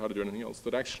 because he could hardly do anything else,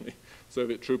 that actually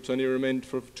Soviet troops only remained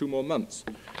for 2 more months.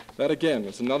 That again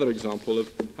is another example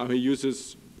of how he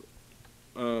uses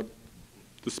the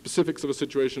specifics of a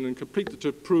situation and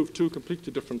to prove 2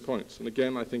 completely different points. And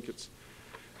again, I think it's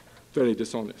very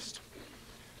dishonest.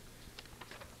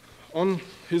 On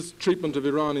his treatment of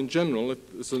Iran in general,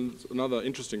 this is another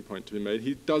interesting point to be made.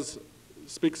 He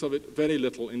speaks of it very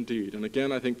little indeed. And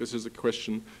again, I think this is a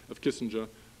question of Kissinger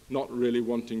not really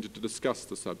wanting to discuss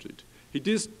the subject. He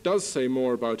does say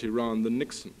more about Iran than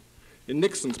Nixon. In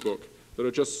Nixon's book, there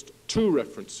are just 2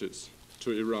 references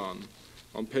to Iran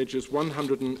on pages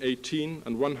 118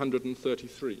 and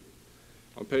 133.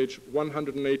 On page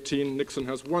 118, Nixon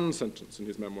has 1 sentence in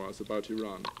his memoirs about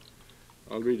Iran.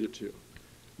 I'll read it to you.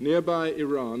 Nearby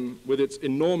Iran, with its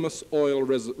enormous oil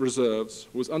reserves,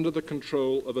 was under the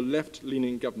control of a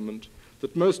left-leaning government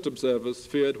that most observers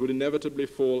feared would inevitably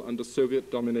fall under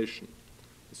Soviet domination.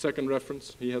 The second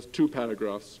reference, he has 2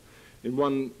 paragraphs, in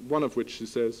one of which he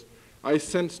says, I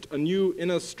sensed a new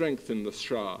inner strength in the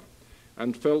Shah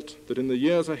and felt that in the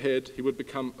years ahead he would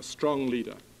become a strong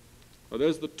leader. Now,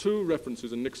 there's the 2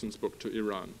 references in Nixon's book to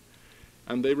Iran,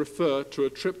 and they refer to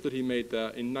a trip that he made there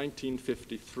in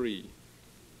 1953.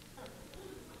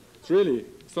 It's really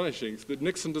astonishing that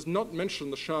Nixon does not mention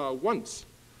the Shah once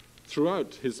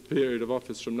throughout his period of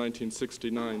office from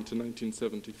 1969 to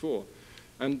 1974.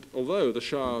 And although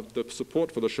the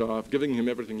support for the Shah, of giving him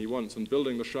everything he wants and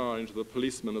building the Shah into the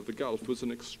policeman of the Gulf was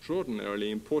an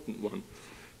extraordinarily important one,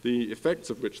 the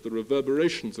effects of which, the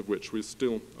reverberations of which, we're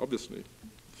still obviously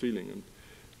feeling and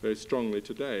very strongly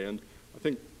today. And I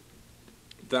think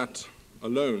that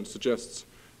alone suggests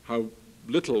how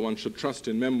little one should trust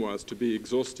in memoirs to be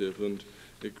exhaustive and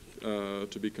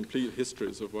to be complete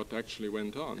histories of what actually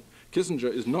went on.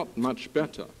 Kissinger is not much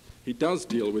better. He does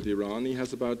deal with Iran. He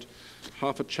has about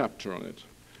half a chapter on it,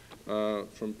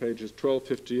 from pages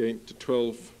 1258 to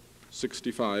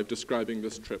 1265, describing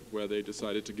this trip where they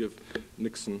decided to give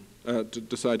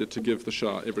the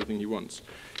Shah everything he wants.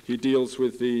 He deals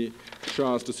with the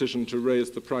Shah's decision to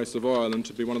raise the price of oil and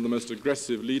to be one of the most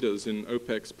aggressive leaders in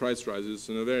OPEC's price rises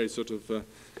in a very sort of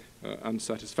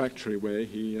unsatisfactory way.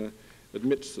 He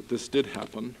admits that this did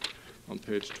happen on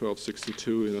page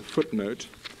 1262 in a footnote.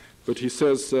 But he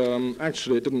says,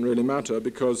 actually, it didn't really matter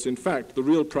because, in fact, the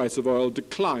real price of oil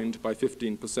declined by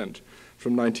 15%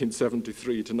 from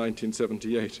 1973 to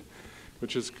 1978,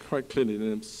 which is quite clearly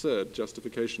an absurd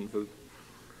justification for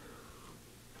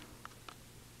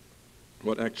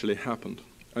what actually happened.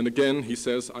 And again, he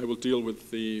says, I will deal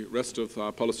with the rest of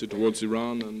our policy towards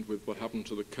Iran and with what happened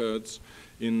to the Kurds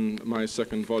in my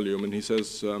 2nd volume. And he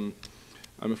says, I'm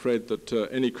afraid that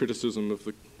any criticism of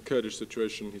the Kurdish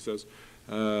situation, he says,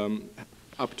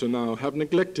 up to now, have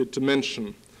neglected to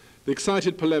mention the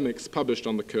excited polemics published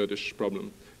on the Kurdish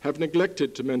problem, have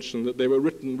neglected to mention that they were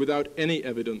written without any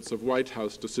evidence of White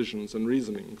House decisions and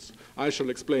reasonings. I shall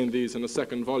explain these in a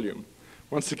 2nd volume.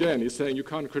 Once again, he's saying, you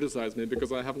can't criticize me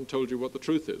because I haven't told you what the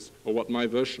truth is, or what my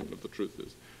version of the truth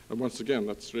is. And once again,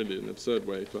 that's really an absurd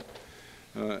way. But,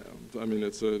 I mean,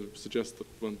 it suggests that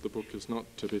the book is not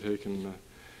to be taken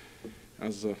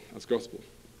as gospel.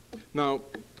 Now,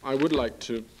 I would like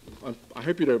to, I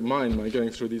hope you don't mind my going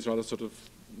through these rather sort of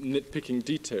nitpicking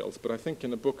details, but I think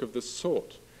in a book of this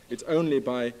sort, it's only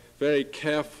by very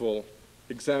careful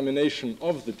examination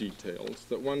of the details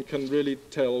that one can really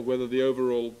tell whether the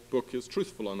overall book is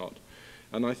truthful or not.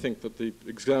 And I think that the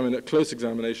close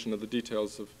examination of the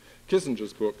details of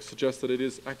Kissinger's book suggests that it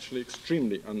is actually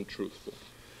extremely untruthful.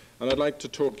 And I'd like to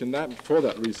talk for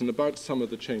that reason about some of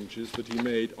the changes that he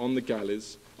made on the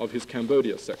galleys of his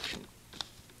Cambodia section.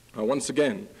 Once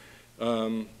again,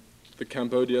 the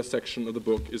Cambodia section of the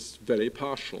book is very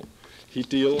partial. He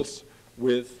deals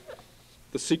with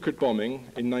the secret bombing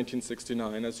in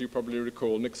 1969. As you probably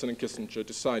recall, Nixon and Kissinger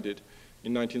decided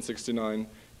in 1969,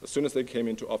 as soon as they came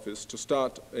into office, to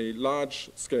start a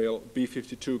large-scale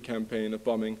B-52 campaign of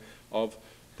bombing of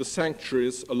the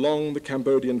sanctuaries along the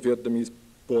Cambodian-Vietnamese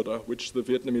border, which the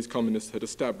Vietnamese communists had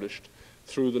established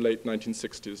through the late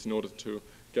 1960s in order to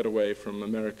get away from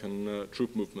American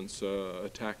troop movements,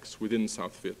 attacks within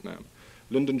South Vietnam.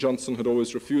 Lyndon Johnson had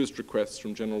always refused requests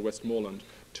from General Westmoreland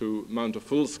to mount a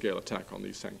full-scale attack on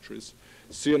these sanctuaries.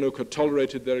 Sihanouk had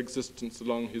tolerated their existence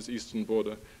along his eastern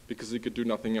border because he could do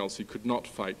nothing else. He could not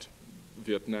fight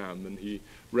Vietnam, and he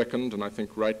reckoned, and I think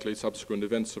rightly subsequent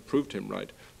events have proved him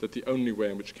right, that the only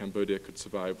way in which Cambodia could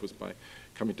survive was by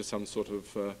coming to some sort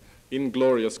of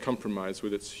inglorious compromise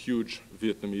with its huge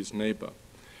Vietnamese neighbor.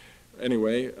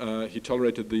 Anyway, he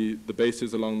tolerated the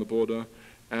bases along the border,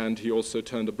 and he also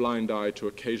turned a blind eye to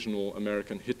occasional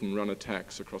American hit-and-run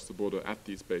attacks across the border at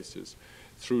these bases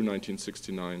through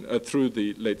 1969, through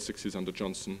the late 60s under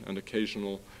Johnson, and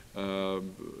occasional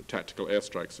tactical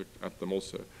airstrikes at them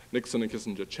also. Nixon and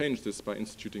Kissinger changed this by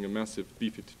instituting a massive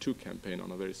B-52 campaign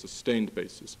on a very sustained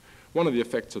basis. One of the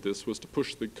effects of this was to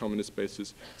push the communist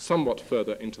bases somewhat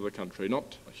further into the country,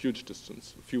 not a huge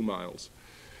distance, a few miles.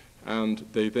 And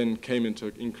they then came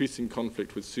into increasing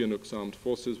conflict with Sihanouk's armed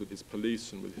forces, with his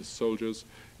police and with his soldiers,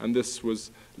 and this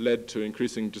led to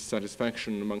increasing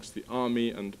dissatisfaction amongst the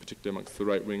army and particularly amongst the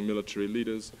right-wing military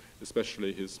leaders,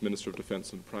 especially his Minister of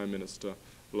Defense and Prime Minister,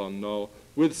 Lon Nol.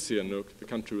 With Sihanouk, the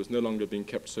country was no longer being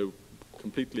kept so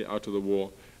completely out of the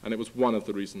war, and it was one of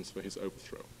the reasons for his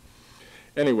overthrow.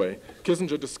 Anyway,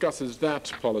 Kissinger discusses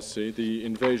that policy,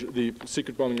 the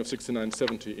secret bombing of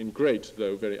 69-70, in great,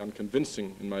 though very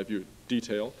unconvincing, in my view,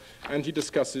 detail, and he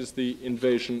discusses the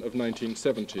invasion of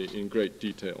 1970 in great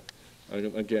detail,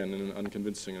 again, in an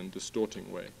unconvincing and distorting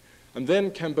way. And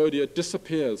then Cambodia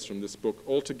disappears from this book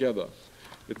altogether.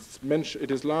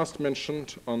 It is last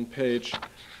mentioned on page,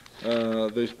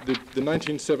 the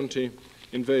 1970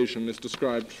 invasion is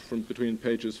described from between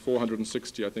pages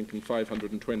 460, I think, and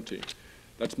 520.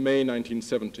 That's May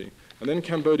 1970. And then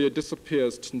Cambodia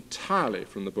disappears entirely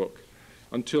from the book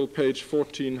until page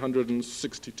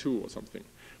 1462 or something,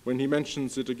 when he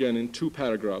mentions it again in 2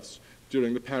 paragraphs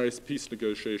during the Paris peace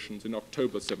negotiations in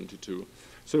October 72.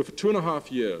 So for 2.5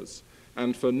 years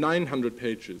and for 900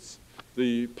 pages,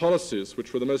 the policies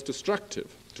which were the most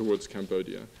destructive towards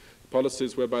Cambodia,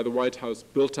 policies whereby the White House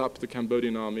built up the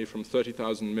Cambodian army from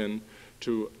 30,000 men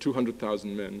to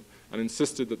 200,000 men, and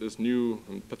insisted that this new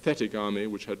and pathetic army,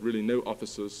 which had really no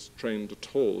officers trained at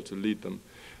all to lead them,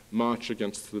 march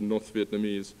against the North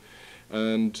Vietnamese,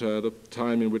 and the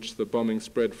time in which the bombing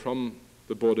spread from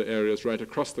the border areas right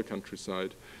across the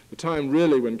countryside, the time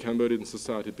really when Cambodian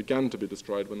society began to be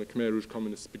destroyed, when the Khmer Rouge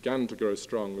communists began to grow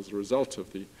strong as a result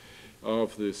of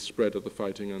the spread of the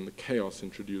fighting and the chaos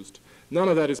introduced. None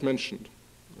of that is mentioned.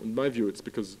 In my view, it's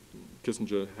because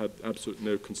Kissinger had absolutely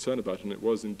no concern about it, and it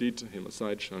was indeed to him a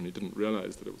sideshow, and he didn't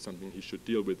realize that it was something he should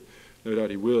deal with. No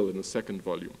doubt he will in the second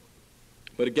volume.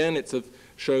 But again, it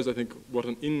shows, I think, what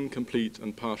an incomplete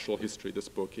and partial history this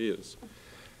book is.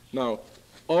 Now,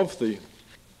 of the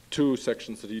 2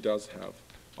 sections that he does have,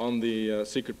 on the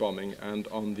secret bombing and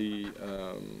on the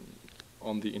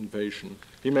invasion,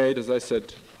 he made, as I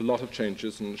said, a lot of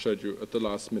changes and showed you at the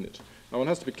last minute. Now, one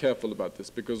has to be careful about this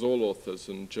because all authors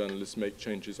and journalists make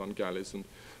changes on galleys, and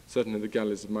certainly the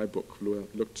galleys of my book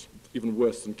looked even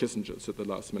worse than Kissinger's at the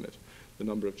last minute. The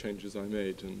number of changes I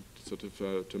made and sort of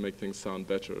to make things sound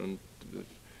better, and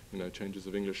changes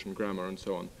of English and grammar and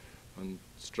so on, and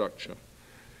structure.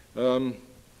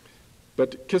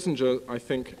 But Kissinger, I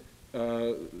think,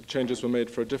 changes were made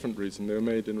for a different reason. They were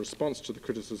made in response to the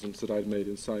criticisms that I'd made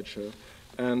in Sideshow,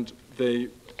 and they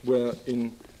were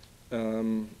in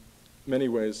many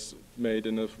ways made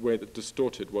in a way that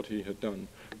distorted what he had done.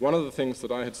 One of the things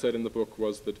that I had said in the book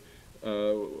was that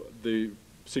the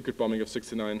secret bombing of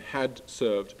 69 had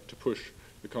served to push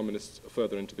the communists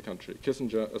further into the country.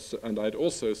 Kissinger, and I had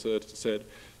also said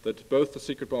that both the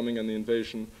secret bombing and the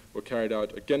invasion were carried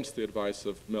out against the advice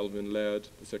of Melvin Laird,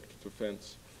 the Secretary of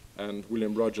Defense, and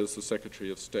William Rogers, the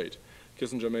Secretary of State.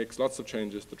 Kissinger makes lots of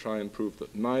changes to try and prove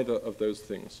that neither of those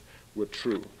things were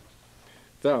true.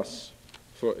 Thus,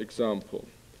 for example,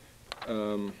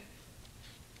 on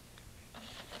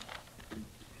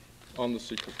the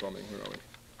secret bombing, where are we?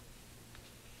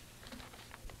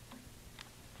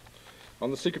 On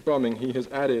the secret bombing, he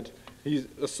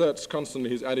asserts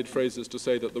constantly, he's added phrases to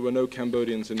say that there were no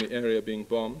Cambodians in the area being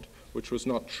bombed, which was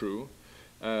not true,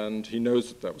 and he knows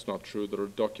that that was not true. There are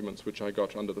documents which I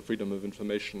got under the Freedom of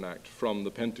Information Act from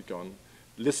the Pentagon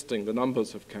listing the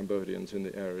numbers of Cambodians in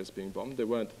the areas being bombed. They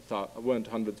weren't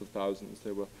hundreds of thousands.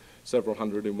 There were several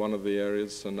hundred in one of the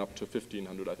areas, and up to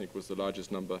 1,500, I think, was the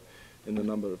largest number in the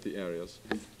number of the areas.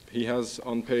 He has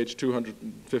on page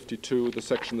 252 the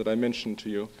section that I mentioned to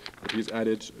you, that he's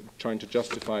added trying to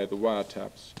justify the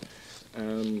wiretaps,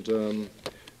 and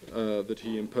that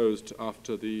he imposed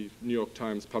after the New York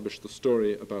Times published the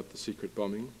story about the secret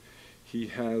bombing. He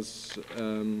has,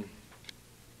 in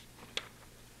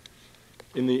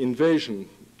the invasion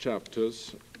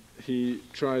chapters, he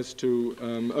tries to,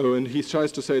 and he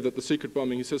tries to say that the secret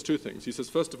bombing, he says two things. He says,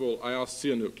 first of all, I asked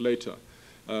Sihanouk later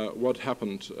what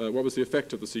happened, what was the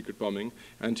effect of the secret bombing,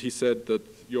 and he said that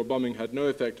your bombing had no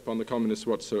effect upon the communists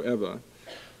whatsoever.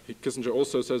 Kissinger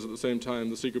also says at the same time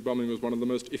the secret bombing was one of the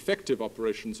most effective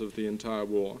operations of the entire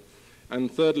war.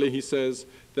 And thirdly, he says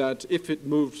that if it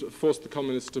forced the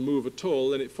communists to move at all,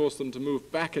 then it forced them to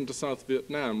move back into South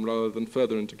Vietnam rather than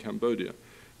further into Cambodia,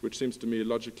 which seems to me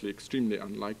logically extremely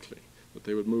unlikely, that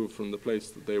they would move from the place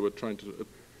that they were trying to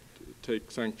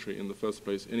take sanctuary in the first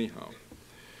place anyhow.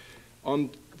 On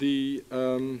the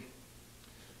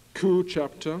coup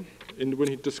chapter, when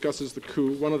he discusses the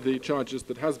coup, one of the charges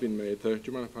that has been made, though, do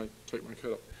you mind if I take my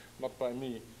coat off? Not by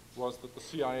me, was that the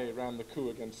CIA ran the coup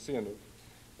against Sihanouk.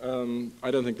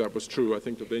 I don't think that was true. I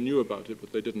think that they knew about it,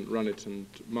 but they didn't run it and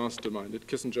mastermind it.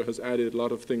 Kissinger has added a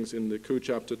lot of things in the coup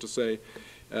chapter to say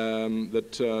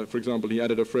that, for example, he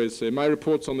added a phrase, say, my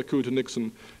reports on the coup to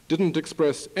Nixon didn't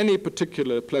express any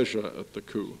particular pleasure at the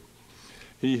coup.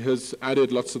 He has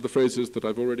added lots of the phrases that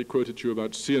I've already quoted to you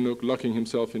about Sihanouk locking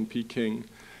himself in Peking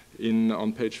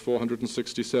on page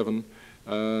 467,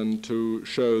 and to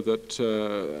show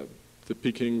that the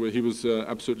Peking, where he was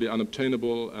absolutely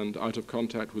unobtainable and out of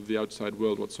contact with the outside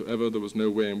world whatsoever. There was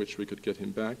no way in which we could get him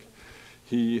back.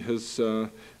 He has,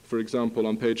 for example,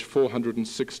 on page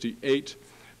 468,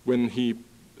 when he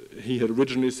had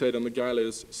originally said on the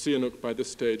galleys, Sihanouk by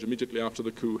this stage, immediately after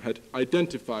the coup, had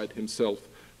identified himself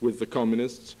with the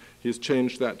communists. He has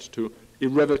changed that to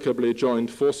irrevocably joined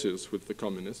forces with the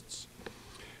communists,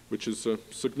 which is a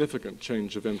significant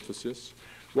change of emphasis.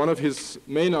 One of his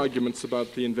main arguments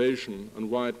about the invasion and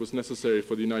why it was necessary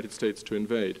for the United States to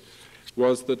invade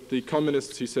was that the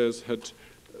communists, he says, had,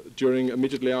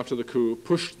 immediately after the coup,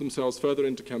 pushed themselves further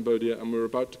into Cambodia and were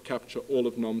about to capture all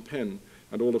of Phnom Penh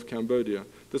and all of Cambodia.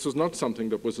 This was not something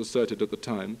that was asserted at the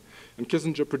time. And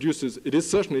Kissinger produces, it is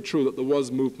certainly true that there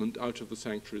was movement out of the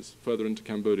sanctuaries further into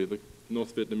Cambodia. The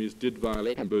North Vietnamese did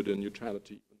violate Cambodian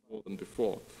neutrality more than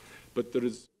before. But it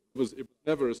was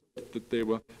never asserted that they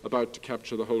were about to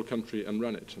capture the whole country and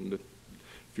run it. And if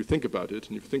you think about it,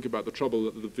 and if you think about the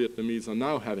trouble that the Vietnamese are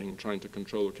now having trying to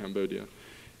control Cambodia,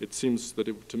 it seems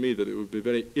that to me that it would be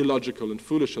very illogical and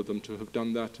foolish of them to have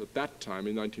done that at that time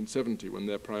in 1970 when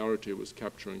their priority was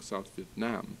capturing South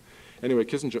Vietnam. Anyway,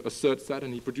 Kissinger asserts that,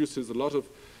 and he produces a lot of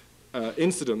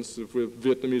incidents of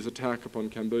Vietnamese attack upon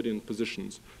Cambodian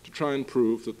positions to try and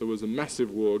prove that there was a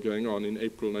massive war going on in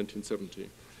April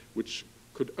 1970, which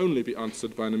could only be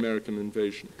answered by an American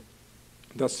invasion.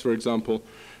 Thus, for example,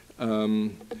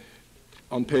 on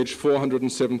page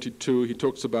 472, he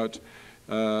talks about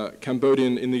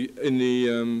Cambodian, in the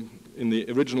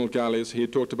original galleys, he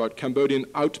had talked about Cambodian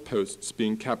outposts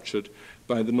being captured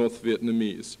by the North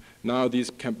Vietnamese. Now these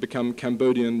become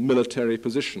Cambodian military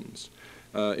positions.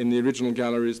 In the original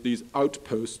galleries, these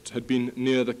outposts had been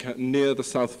near the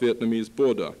South Vietnamese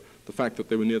border. The fact that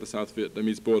they were near the South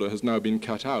Vietnamese border has now been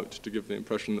cut out to give the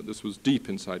impression that this was deep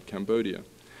inside Cambodia.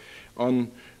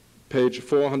 On page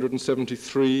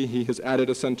 473, he has added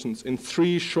a sentence, in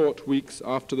 3 short weeks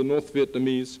after the North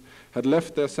Vietnamese had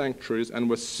left their sanctuaries and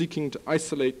were seeking to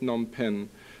isolate Phnom Penh,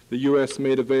 the US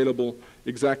made available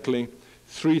exactly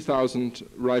 3,000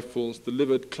 rifles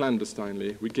delivered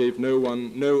clandestinely. We gave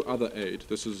no other aid.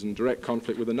 This is in direct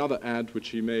conflict with another ad which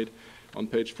he made on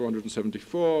page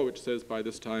 474, which says by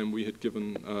this time we had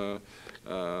given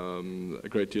a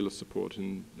great deal of support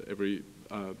in every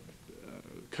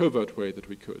covert way that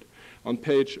we could. On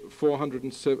page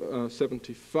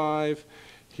 475,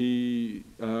 he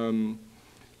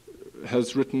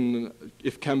has written,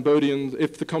 if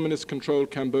the communists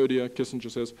controlled Cambodia, Kissinger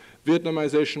says,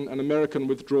 Vietnamization and American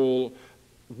withdrawal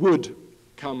would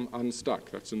come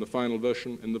unstuck. That's in the final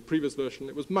version. In the previous version,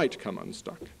 it was might come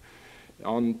unstuck.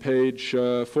 On page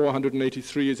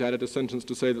 483, he's added a sentence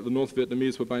to say that the North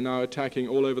Vietnamese were by now attacking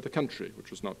all over the country, which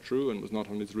was not true and was not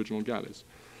on his original galleys.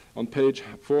 On page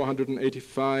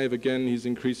 485, again, he's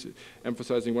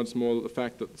emphasizing once more the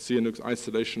fact that Sihanouk's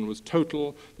isolation was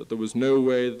total, that there was no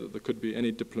way that there could be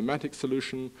any diplomatic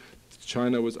solution.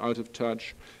 China was out of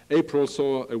touch. April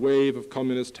saw a wave of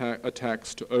communist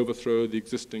attacks to overthrow the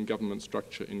existing government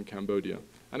structure in Cambodia.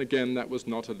 And again, that was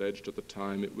not alleged at the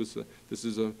time. This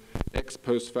is an ex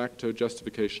post facto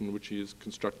justification which he is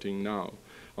constructing now.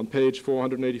 On page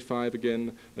 485,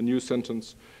 again, a new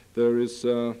sentence. there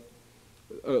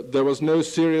was no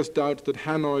serious doubt that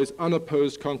Hanoi's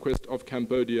unopposed conquest of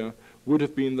Cambodia would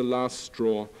have been the last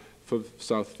straw for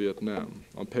South Vietnam.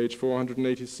 On page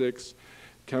 486,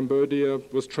 Cambodia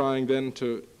was trying then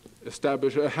to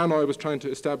establish, Hanoi was trying to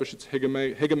establish its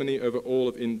hegemony over all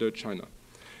of Indochina.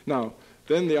 Now,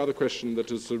 then the other question that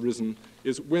has arisen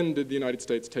is, when did the United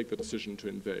States take the decision to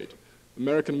invade?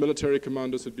 American military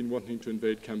commanders had been wanting to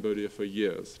invade Cambodia for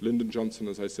years. Lyndon Johnson,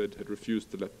 as I said, had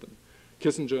refused to let them.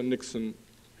 Kissinger and Nixon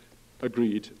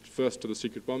agreed, first to the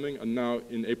secret bombing, and now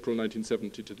in April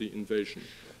 1970 to the invasion.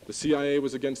 The CIA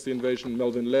was against the invasion,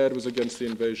 Melvin Laird was against the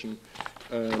invasion,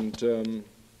 and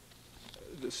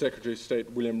the Secretary of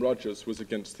State, William Rogers, was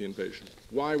against the invasion.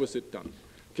 Why was it done?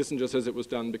 Kissinger says it was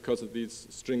done because of these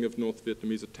string of North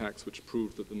Vietnamese attacks which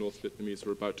proved that the North Vietnamese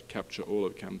were about to capture all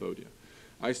of Cambodia.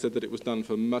 I said that it was done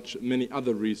for many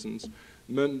other reasons,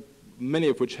 many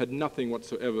of which had nothing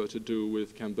whatsoever to do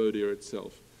with Cambodia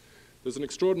itself. There's an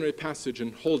extraordinary passage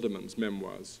in Haldeman's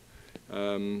memoirs,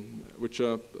 which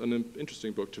are an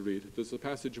interesting book to read. There's a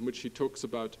passage in which he talks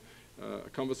about a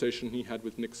conversation he had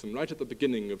with Nixon right at the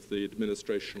beginning of the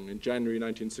administration in January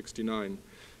 1969,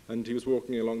 and he was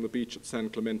walking along the beach at San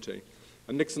Clemente.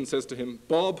 And Nixon says to him,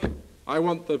 "Bob, I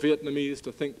want the Vietnamese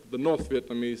to think, the North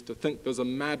Vietnamese to think there's a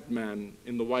madman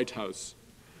in the White House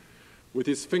with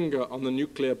his finger on the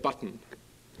nuclear button.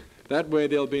 That way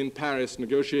they'll be in Paris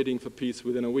negotiating for peace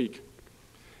within a week."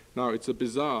 Now, it's a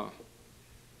bizarre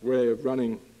way of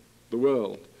running the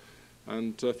world.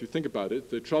 And if you think about it,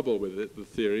 the trouble with it, the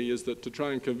theory, is that to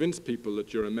try and convince people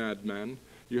that you're a madman,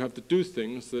 you have to do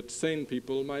things that sane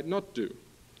people might not do.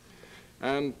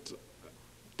 And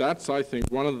that's, I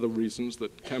think, one of the reasons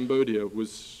that Cambodia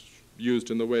was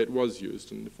used in the way it was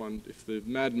used. And if the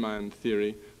madman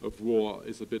theory of war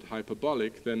is a bit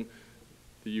hyperbolic, then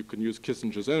you can use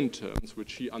Kissinger's own terms,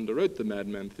 which he underwrote the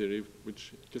madman theory,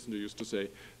 which Kissinger used to say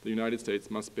the United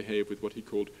States must behave with what he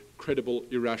called credible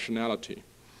irrationality.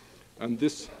 And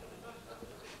this,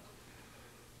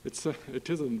 it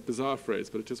is a bizarre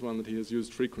phrase, but it is one that he has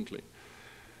used frequently.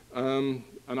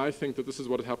 And I think that this is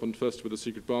what had happened first with the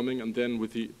secret bombing, and then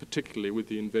particularly with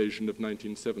the invasion of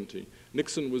 1970.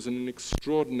 Nixon was in an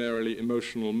extraordinarily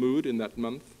emotional mood in that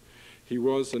month. He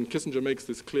was, and Kissinger makes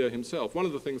this clear himself. One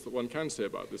of the things that one can say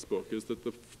about this book is that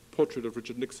the portrait of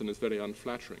Richard Nixon is very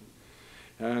unflattering.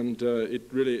 And it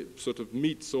really sort of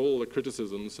meets all the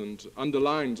criticisms and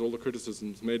underlines all the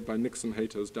criticisms made by Nixon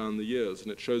haters down the years,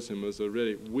 and it shows him as a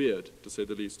really weird, to say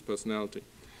the least, personality.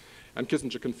 And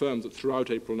Kissinger confirms that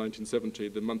throughout April 1970,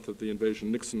 the month of the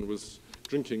invasion, Nixon was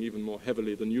drinking even more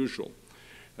heavily than usual.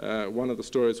 One of the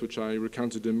stories which I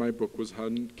recounted in my book was how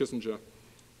Kissinger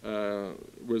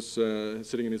was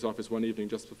sitting in his office one evening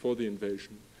just before the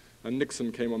invasion, and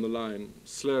Nixon came on the line,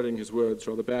 slurring his words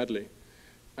rather badly,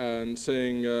 and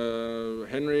saying,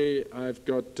 "Henry, I've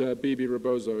got Bibi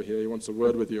Rebozo here, he wants a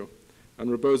word with you." And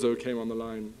Rebozo came on the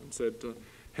line and said,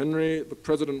 "Henry, the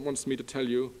president wants me to tell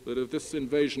you that if this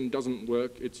invasion doesn't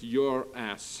work, it's your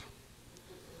ass."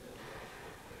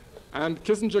 And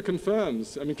Kissinger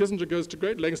confirms, Kissinger goes to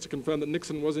great lengths to confirm that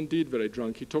Nixon was indeed very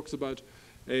drunk. He talks about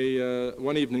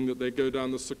one evening that they go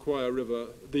down the Sequoia River,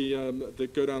 they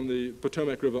go down the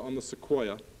Potomac River on the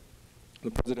Sequoia,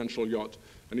 the presidential yacht,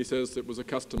 and he says it was a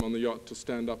custom on the yacht to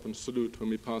stand up and salute when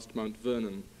we passed Mount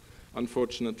Vernon.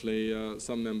 Unfortunately,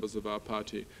 some members of our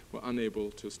party were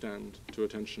unable to stand to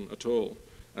attention at all,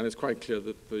 and it's quite clear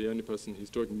that the only person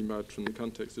he's talking about from the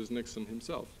context is Nixon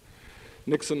himself.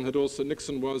 Nixon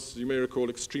was, you may recall,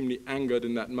 extremely angered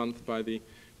in that month by the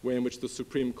way in which the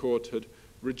Supreme Court had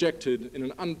rejected in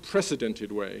an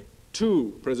unprecedented way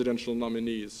two presidential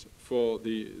nominees for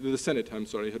the Senate,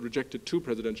 had rejected two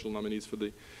presidential nominees for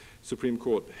the Supreme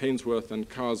Court, Haynsworth and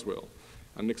Carswell.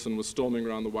 And Nixon was storming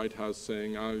around the White House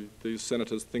saying, these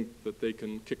senators think that they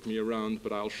can kick me around,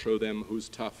 but I'll show them who's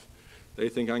tough. They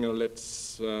think I'm going to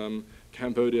let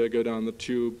Cambodia go down the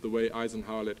tube the way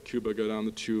Eisenhower let Cuba go down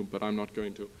the tube, but I'm not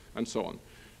going to, and so on.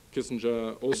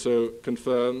 Kissinger also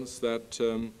confirms that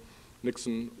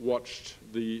Nixon watched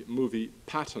the movie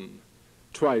Patton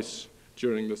twice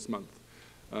during this month,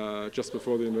 just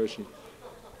before the invasion.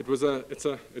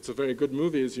 It's a very good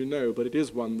movie, as you know, but it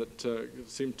is one that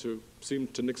seemed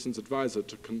to Nixon's advisors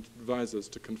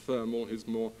to confirm all his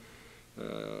more,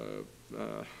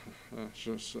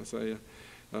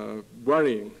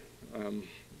 worrying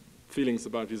feelings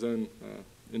about his own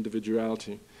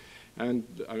individuality. And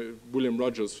William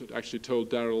Rogers actually told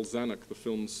Daryl Zanuck, the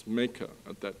film's maker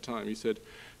at that time, he said,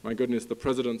 "My goodness, the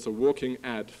president's a walking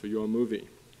ad for your movie."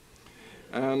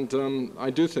 And I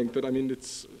do think that, I mean,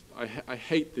 I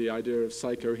hate the idea of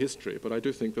psychohistory, but I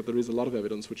do think that there is a lot of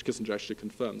evidence which Kissinger actually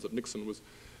confirms that Nixon was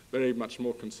very much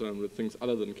more concerned with things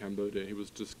other than Cambodia. He was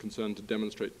just concerned to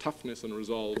demonstrate toughness and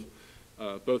resolve,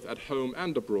 both at home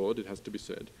and abroad, it has to be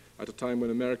said. At a time when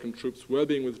American troops were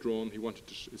being withdrawn, he wanted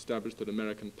to establish that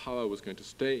American power was going to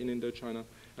stay in Indochina,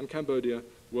 and Cambodia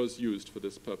was used for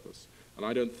this purpose. And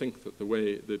I don't think that the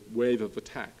wave of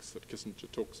attacks that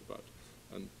Kissinger talks about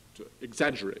and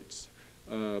exaggerates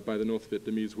by the North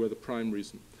Vietnamese were the prime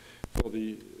reason for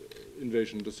the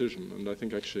invasion decision. And I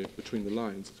think actually between the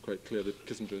lines it's quite clear that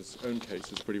Kissinger's own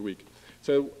case is pretty weak.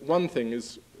 So one thing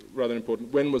is rather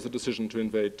important. When was the decision to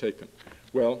invade taken?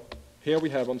 Well, here we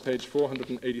have on page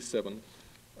 487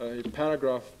 a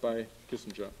paragraph by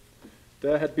Kissinger.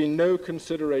 There had been no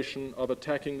consideration of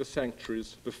attacking the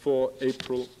sanctuaries before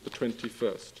April the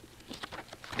 21st.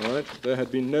 All right? There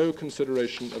had been no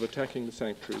consideration of attacking the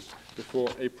sanctuaries before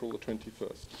April the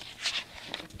 21st.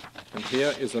 And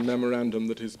here is a memorandum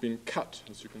that has been cut,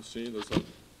 as you can see. There's a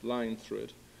line through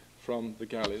it from the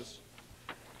galleys.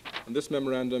 And this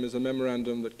memorandum is a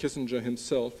memorandum that Kissinger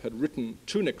himself had written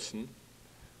to Nixon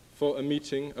for a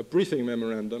meeting, a briefing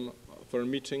memorandum for a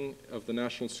meeting of the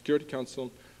National Security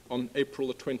Council on April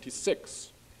the 26th.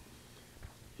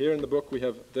 Here in the book we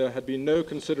have, there had been no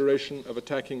consideration of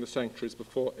attacking the sanctuaries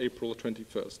before April the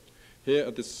 21st. Here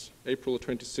at this April the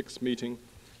 26th meeting,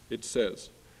 it says,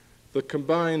 the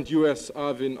combined U.S.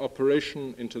 ARVIN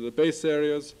operation into the base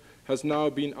areas has now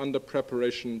been under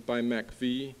preparation by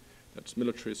MACV, that's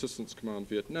Military Assistance Command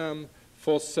Vietnam,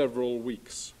 for several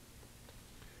weeks.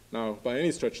 Now, by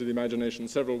any stretch of the imagination,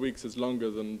 several weeks is longer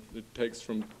than it takes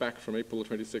back from April the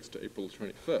 26th to April the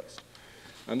 21st.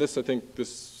 And this, I think,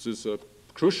 this is a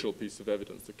crucial piece of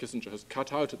evidence that Kissinger has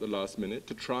cut out at the last minute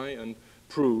to try and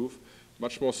prove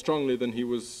much more strongly than he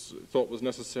thought was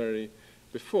necessary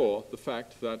before the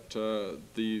fact that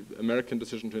the American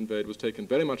decision to invade was taken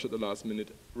very much at the last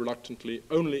minute, reluctantly,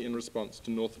 only in response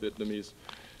to North Vietnamese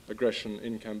aggression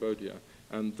in Cambodia.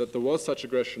 And that there was such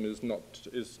aggression is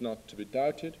not to be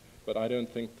doubted, but I don't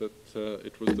think that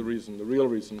it was the real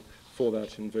reason for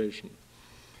that invasion.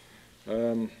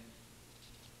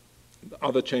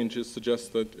 Other changes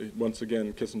suggest that, once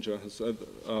again, Kissinger has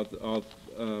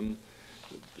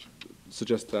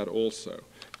suggest that also.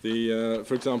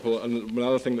 For example,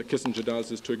 another thing that Kissinger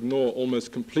does is to ignore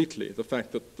almost completely the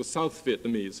fact that the South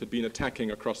Vietnamese had been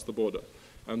attacking across the border.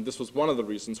 And this was one of the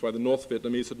reasons why the North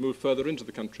Vietnamese had moved further into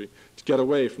the country, to get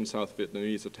away from South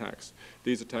Vietnamese attacks.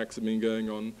 These attacks have been going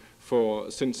on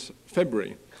since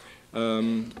February.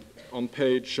 On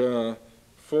page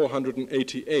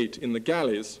 488 in the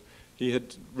galleys, he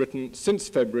had written, since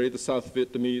February, the South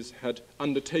Vietnamese had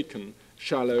undertaken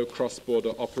shallow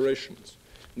cross-border operations.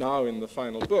 Now in the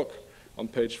final book, on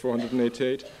page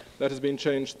 488, that has been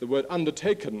changed, the word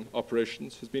undertaken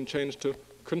operations has been changed to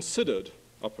considered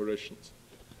operations.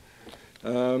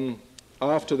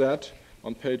 After that,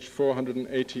 on page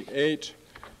 488,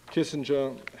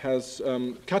 Kissinger has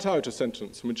cut out a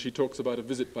sentence in which he talks about a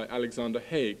visit by Alexander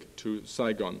Haig to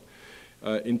Saigon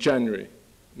in January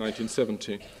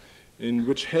 1970, in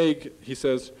which Haig, he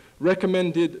says,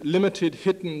 recommended limited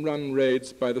hit-and-run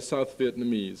raids by the South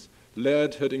Vietnamese.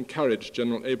 Laird had encouraged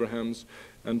General Abrahams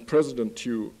and President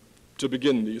Thieu to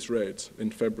begin these raids in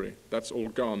February. That's all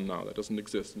gone now. That doesn't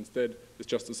exist. Instead, it's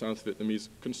just the South Vietnamese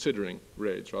considering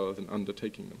raids rather than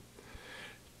undertaking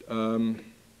them.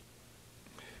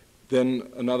 Then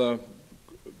another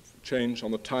change on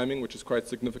the timing, which is quite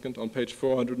significant. On page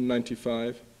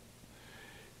 495,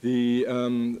 the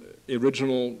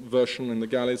original version in the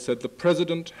galleys said the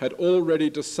president had already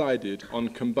decided on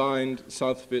combined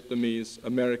South Vietnamese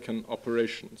American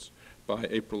operations by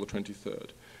April the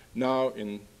 23rd. Now,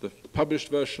 in the published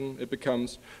version, it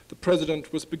becomes the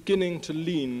president was beginning to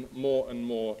lean more and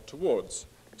more towards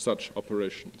such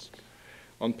operations.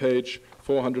 On page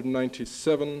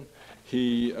 497,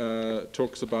 he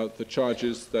talks about the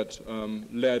charges that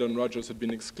Laird and Rogers had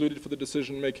been excluded for the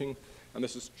decision-making, and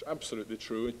this is absolutely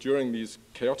true. During these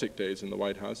chaotic days in the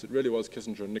White House, it really was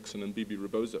Kissinger, Nixon, and Bibi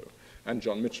Rebozo, and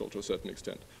John Mitchell to a certain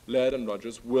extent. Laird and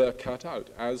Rogers were cut out,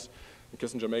 as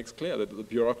Kissinger makes clear that the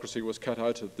bureaucracy was cut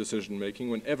out of decision-making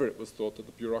whenever it was thought that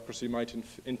the bureaucracy might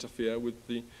interfere with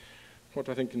what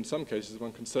I think in some cases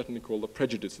one can certainly call the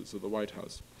prejudices of the White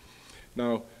House.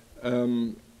 Now,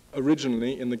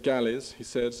 originally in the galleys, he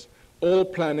says, all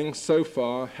planning so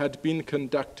far had been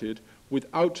conducted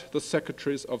without the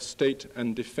Secretaries of State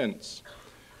and Defense.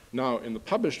 Now, in the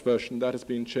published version, that has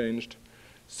been changed.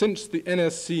 Since the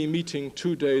NSC meeting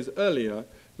 2 days earlier,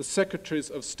 the Secretaries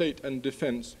of State and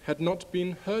Defense had not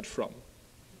been heard from.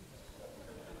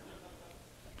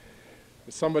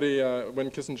 Somebody, when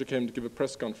Kissinger came to give a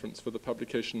press conference for the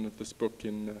publication of this book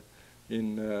in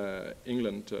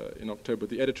England in October,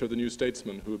 the editor of the New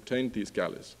Statesman, who obtained these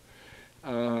galleys,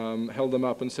 held them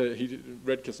up and said, he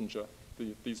read Kissinger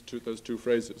those two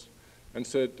phrases, and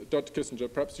said, Dr.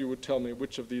 Kissinger, perhaps you would tell me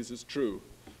which of these is true.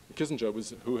 Kissinger,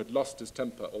 who had lost his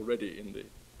temper already in the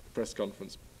press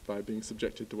conference by being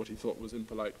subjected to what he thought was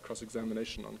impolite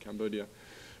cross-examination on Cambodia,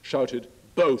 shouted,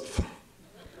 both.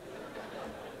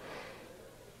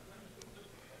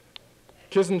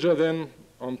 Kissinger then,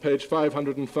 on page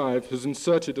 505, has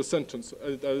inserted a sentence,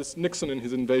 Nixon in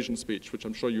his invasion speech, which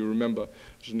I'm sure you remember,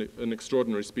 which is an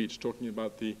extraordinary speech talking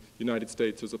about the United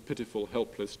States as a pitiful,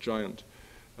 helpless giant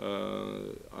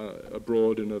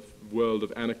abroad in a world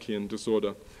of anarchy and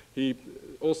disorder. He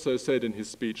also said in his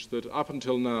speech that up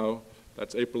until now,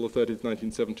 that's April the 30th,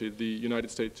 1970, the United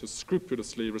States has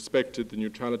scrupulously respected the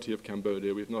neutrality of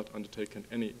Cambodia. We have not undertaken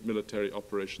any military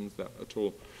operations there at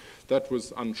all. That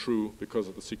was untrue because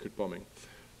of the secret bombing.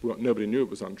 Well, nobody knew it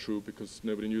was untrue because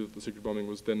nobody knew that the secret bombing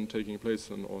was then taking place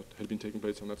or had been taking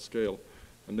place on that scale.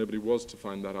 And nobody was to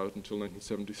find that out until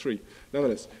 1973.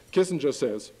 Nevertheless, Kissinger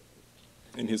says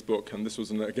in his book, and this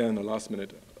was, again, a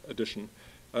last-minute addition,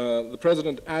 the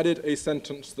president added a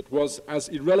sentence that was as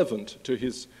irrelevant to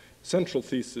his central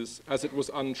thesis as it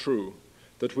was untrue,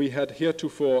 that we had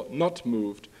heretofore not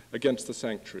moved against the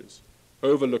sanctuaries,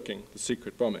 overlooking the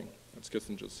secret bombing. That's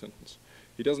Kissinger's sentence.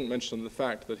 He doesn't mention the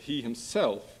fact that he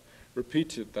himself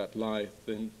repeated that lie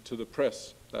to the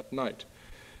press that night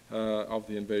of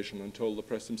the invasion and told the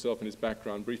press himself in his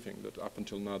background briefing that up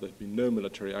until now there had been no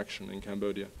military action in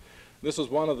Cambodia. This was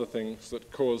one of the things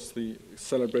that caused the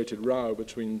celebrated row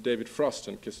between David Frost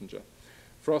and Kissinger.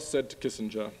 Frost said to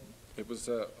Kissinger, it was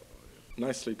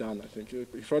nicely done, I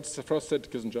think. Frost said to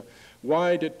Kissinger,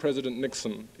 why did President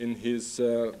Nixon, in his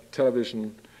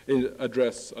television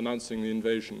address announcing the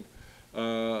invasion,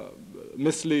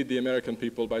 mislead the American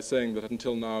people by saying that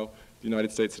until now the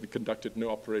United States had conducted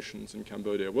no operations in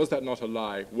Cambodia? Was that not a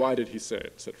lie? Why did he say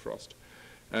it? Said Frost.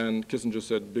 And Kissinger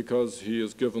said, because he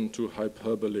is given to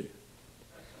hyperbole.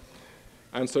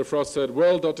 And so Frost said,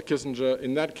 well, Dr. Kissinger,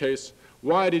 in that case,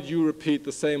 why did you repeat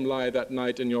the same lie that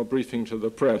night in your briefing to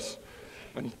the press?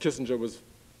 And Kissinger was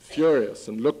furious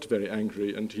and looked very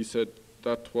angry, and he said,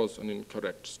 that was an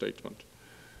incorrect statement.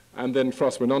 And then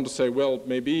Frost went on to say, well,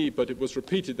 maybe, but it was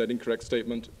repeated, that incorrect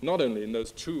statement, not only in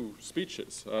those two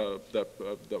speeches, the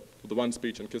one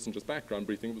speech and Kissinger's background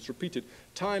briefing, it was repeated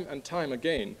time and time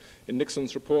again in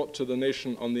Nixon's report to the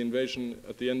nation on the invasion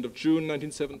at the end of June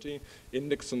 1970, in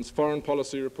Nixon's foreign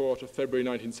policy report of February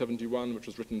 1971, which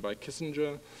was written by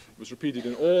Kissinger. It was repeated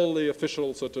in all the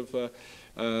official sort of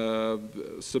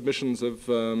submissions of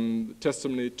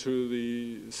testimony to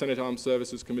the Senate Armed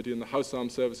Services Committee and the House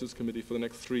Armed Services Committee for the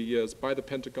next 3 years by the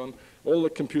Pentagon. All the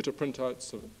computer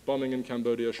printouts of bombing in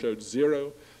Cambodia showed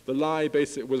zero. The lie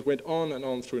basically went on and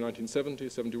on through 1970,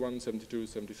 71, 72,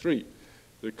 73.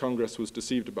 The Congress was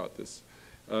deceived about this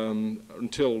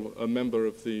until a member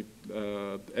of the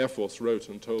Air Force wrote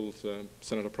and told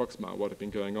Senator Proxmar what had been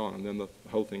going on, and then the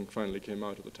whole thing finally came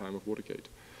out at the time of Watergate.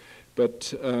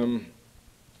 But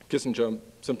Kissinger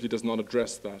simply does not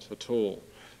address that at all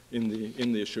in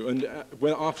the issue. And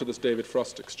after this David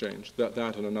Frost exchange, that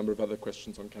and a number of other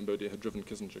questions on Cambodia had driven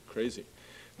Kissinger crazy.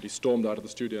 He stormed out of the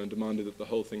studio and demanded that the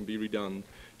whole thing be redone.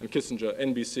 And Kissinger,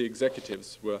 NBC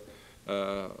executives were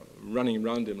running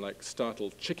around him like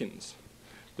startled chickens.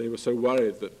 They were so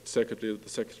worried that the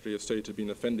Secretary of State had been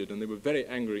offended, and they were very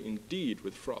angry indeed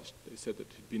with Frost. They said that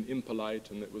he'd been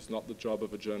impolite, and it was not the job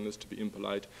of a journalist to be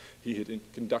impolite. He had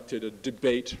conducted a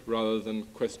debate rather than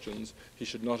questions. He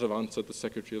should not have answered the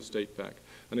Secretary of State back.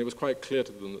 And it was quite clear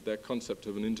to them that their concept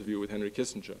of an interview with Henry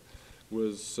Kissinger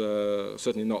was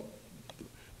certainly not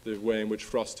the way in which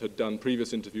Frost had done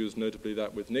previous interviews, notably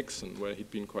that with Nixon, where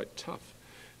he'd been quite tough.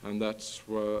 And that's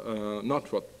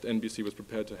not what NBC was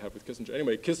prepared to have with Kissinger.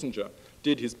 Anyway, Kissinger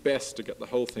did his best to get the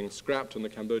whole thing scrapped and the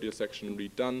Cambodia section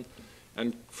redone,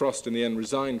 and Frost in the end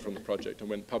resigned from the project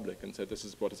and went public and said this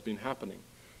is what has been happening.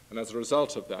 And as a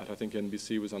result of that, I think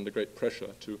NBC was under great pressure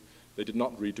they did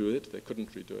not redo it, they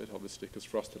couldn't redo it obviously because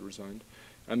Frost had resigned,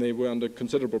 and they were under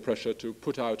considerable pressure to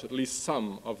put out at least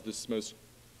some of this most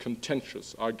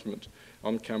contentious argument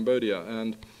on Cambodia.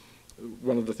 And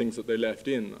one of the things that they left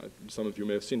in, some of you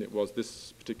may have seen it, was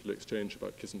this particular exchange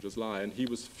about Kissinger's lie. And he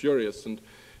was furious and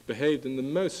behaved in the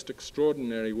most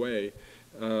extraordinary way,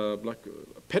 like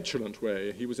a petulant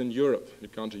way. He was in Europe.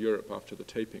 He'd gone to Europe after the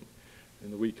taping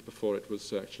in the week before it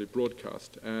was actually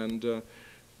broadcast. And the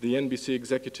NBC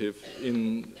executive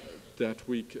in that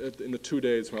week, in the 2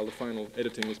 days while the final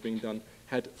editing was being done,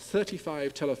 had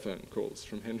 35 telephone calls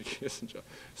from Henry Kissinger,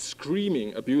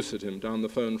 screaming abuse at him down the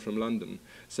phone from London,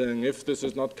 saying, if this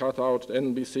is not cut out,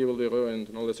 NBC will be ruined,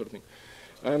 and all this sort of thing.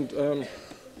 And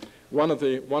one of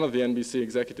the NBC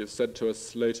executives said to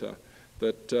us later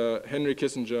that Henry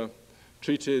Kissinger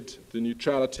treated the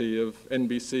neutrality of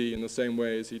NBC in the same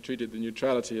way as he treated the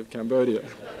neutrality of Cambodia.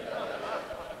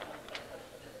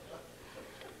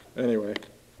 Anyway,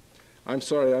 I'm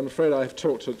sorry, I'm afraid I've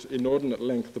talked at inordinate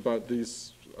length about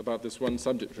this one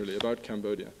subject, really, about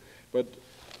Cambodia. But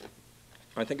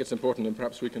I think it's important, and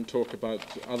perhaps we can talk about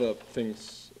other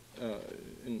things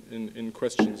in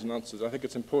questions and answers. I think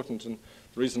it's important, and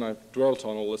the reason I've dwelt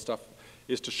on all this stuff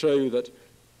is to show you that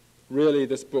really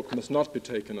this book must not be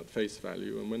taken at face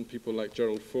value. And when people like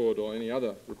Gerald Ford or any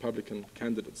other Republican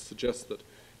candidates suggest that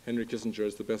Henry Kissinger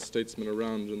is the best statesman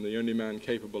around and the only man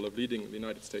capable of leading the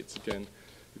United States again,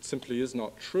 it simply is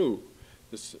not true.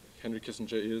 This Henry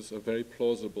Kissinger is a very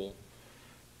plausible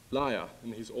liar,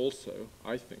 and he's also,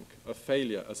 I think, a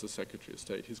failure as a Secretary of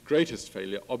State. His greatest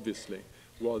failure, obviously,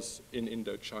 was in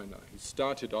Indochina. He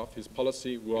started off, his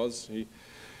policy was,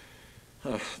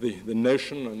 the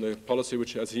notion and the policy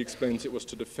which, as he explains it, was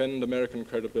to defend American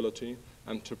credibility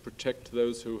and to protect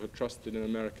those who had trusted in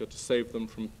America, to save them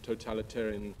from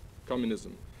totalitarian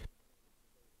communism.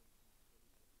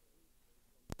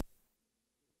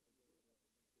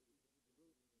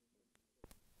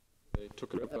 They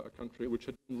took over a country which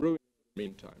had been ruined in the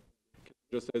meantime.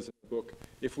 Just says in the book,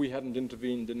 if we hadn't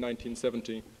intervened in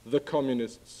 1970, the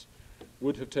communists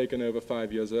would have taken over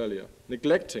 5 years earlier,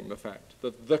 neglecting the fact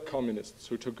that the communists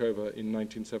who took over in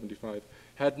 1975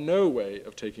 had no way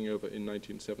of taking over in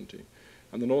 1970.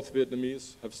 And the North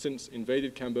Vietnamese have since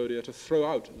invaded Cambodia to throw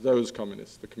out those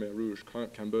communists, the Khmer Rouge,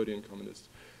 Cambodian communists.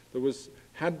 There was,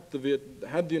 had the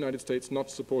United States not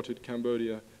supported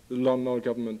Cambodia, the Lon Nol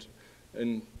government,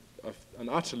 in an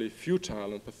utterly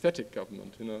futile and pathetic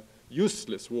government in a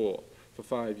useless war for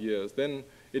 5 years, then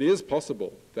it is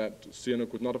possible that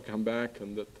Sihanouk would not have come back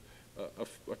and that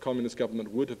a communist government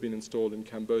would have been installed in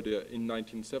Cambodia in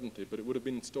 1970, but it would have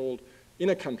been installed in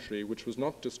a country which was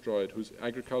not destroyed, whose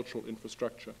agricultural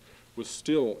infrastructure was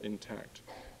still intact.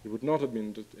 It would not have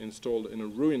been installed in a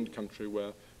ruined country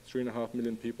where 3.5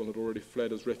 million people had already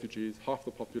fled as refugees, half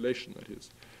the population, that is,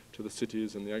 to the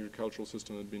cities, and the agricultural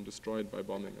system had been destroyed by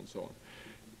bombing and so on.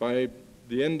 By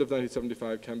the end of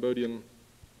 1975,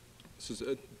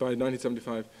 by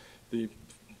 1975, the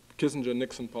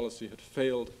Kissinger-Nixon policy had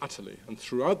failed utterly, and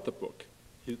throughout the book,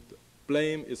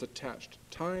 blame is attached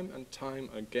time and time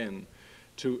again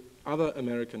to other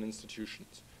American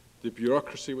institutions. The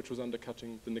bureaucracy which was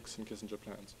undercutting the Nixon-Kissinger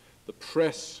plans, the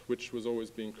press which was always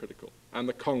being critical, and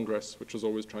the Congress which was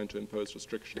always trying to impose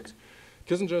restrictions.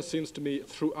 Kissinger seems to me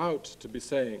throughout to be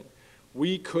saying,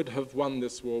 we could have won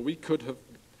this war, we could have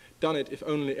done it if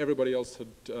only everybody else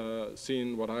had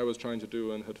seen what I was trying to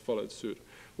do and had followed suit.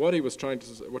 What he was trying to,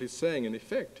 what he's saying in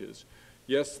effect is,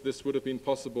 yes, this would have been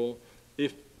possible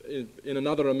if in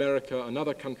another America,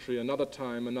 another country, another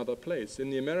time, another place. In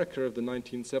the America of the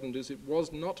 1970s, it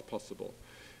was not possible.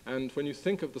 And when you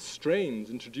think of the strains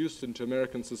introduced into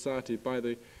American society by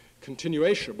the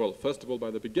continuation, well, first of all,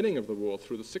 by the beginning of the war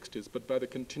through the 60s, but by the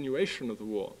continuation of the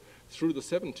war through the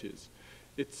 70s,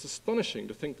 it's astonishing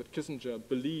to think that Kissinger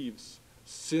believes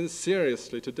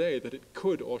seriously today that it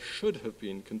could or should have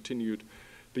been continued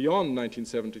beyond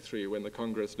 1973 when the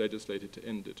Congress legislated to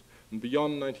end it, and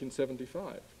beyond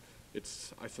 1975.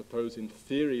 It's, I suppose, in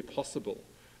theory possible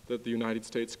that the United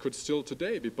States could still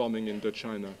today be bombing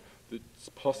Indochina. It's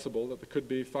possible that there could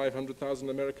be 500,000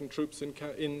 American troops in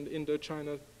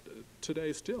Indochina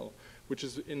today still, which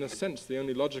is, in a sense, the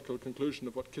only logical conclusion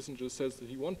of what Kissinger says that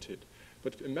he wanted.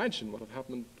 But imagine what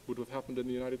would have happened in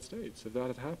the United States if that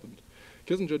had happened.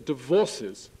 Kissinger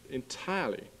divorces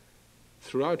entirely,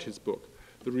 throughout his book,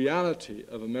 the reality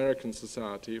of American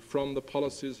society from the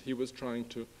policies he was trying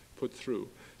to put through.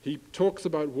 He talks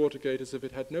about Watergate as if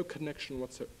it had no connection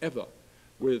whatsoever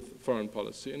with foreign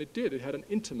policy, and it did. It had an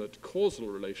intimate causal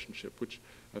relationship, which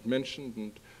I've mentioned,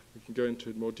 and we can go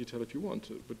into more detail if you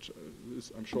want, but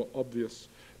is, I'm sure, obvious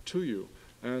to you.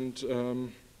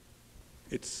 And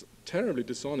it's terribly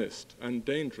dishonest and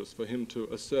dangerous for him to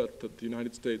assert that the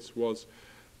United States was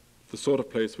the sort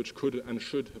of place which could and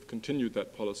should have continued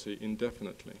that policy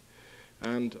indefinitely.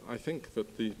 And I think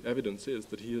that the evidence is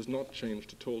that he has not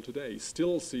changed at all today. He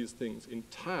still sees things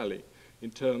entirely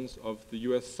in terms of the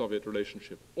US-Soviet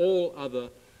relationship. All other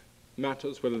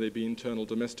matters, whether they be internal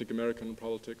domestic American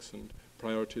politics and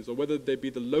priorities, or whether they be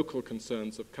the local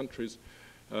concerns of countries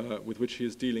with which he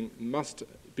is dealing, must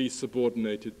be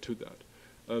subordinated to that.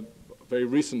 A very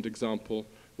recent example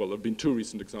well, there have been two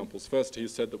recent examples. First, he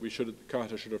said that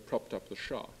Carter should have propped up the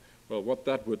Shah. Well,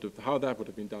 how that would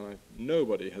have been done,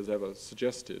 nobody has ever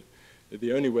suggested.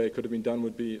 The only way it could have been done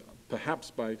would be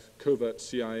perhaps by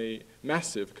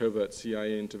massive covert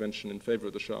CIA intervention in favor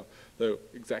of the Shah, though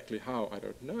exactly how, I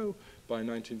don't know, in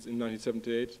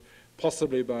 1978,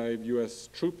 possibly by US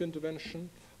troop intervention,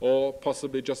 or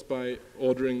possibly just by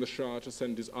ordering the Shah to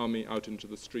send his army out into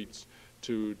the streets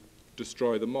to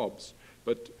destroy the mobs.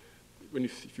 But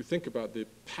if you think about the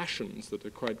passions that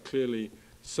are quite clearly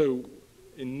so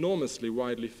enormously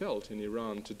widely felt in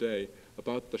Iran today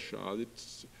about the Shah, it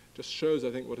just shows,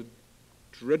 I think, what a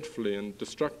dreadfully and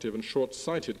destructive and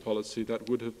short-sighted policy that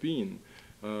would have been.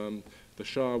 The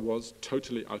Shah was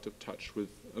totally out of touch with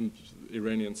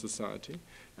Iranian society,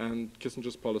 and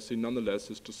Kissinger's policy, nonetheless,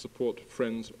 is to support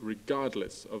friends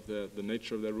regardless of the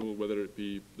nature of their rule, whether it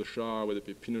be the Shah, whether it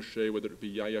be Pinochet, whether it be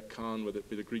Yahya Khan, whether it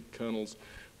be the Greek colonels,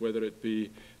 whether it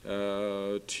be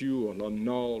Thieu or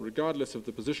Nol, regardless of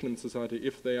the position in society.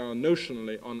 If they are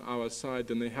notionally on our side,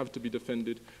 then they have to be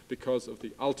defended because of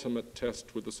the ultimate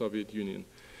test with the Soviet Union.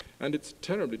 And it's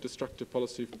terribly destructive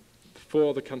policy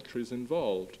for the countries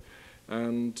involved.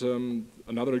 And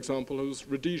another example is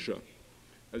Rhodesia.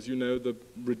 As you know, the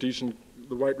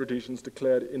white Rhodesians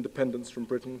declared independence from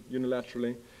Britain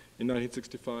unilaterally in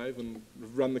 1965 and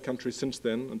have run the country since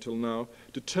then until now,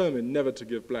 determined never to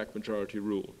give black majority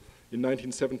rule. In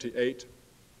 1978,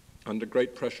 under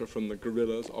great pressure from the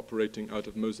guerrillas operating out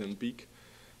of Mozambique,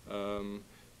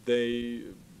 they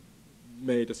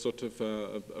made a sort of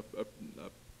a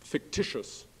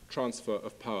fictitious transfer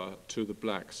of power to the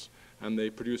blacks, and they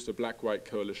produced a black-white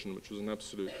coalition, which was an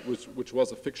absolute, which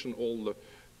was a fiction. All the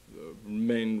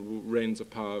main reins of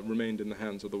power remained in the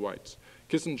hands of the whites.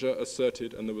 Kissinger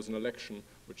asserted, and there was an election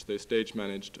which they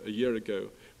stage-managed a year ago,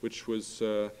 which was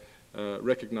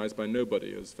recognized by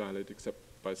nobody as valid except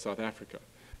by South Africa.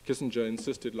 Kissinger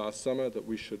insisted last summer that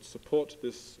we should support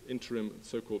this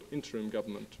so-called interim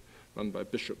government run by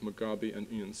Bishop Mugabe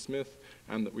and Ian Smith,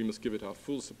 and that we must give it our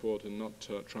full support and not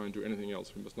try and do anything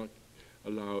else. We must not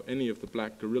allow any of the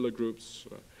black guerrilla groups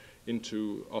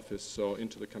into office or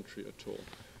into the country at all.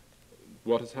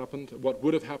 What has happened? What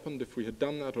would have happened if we had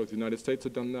done that, or if the United States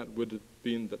had done that, would have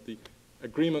been that the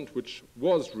agreement which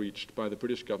was reached by the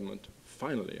British government,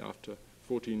 finally, after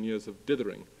 14 years of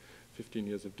dithering, 15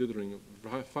 years of dithering,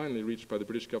 finally reached by the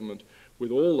British government with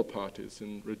all the parties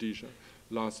in Rhodesia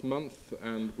last month,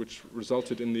 and which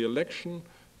resulted in the election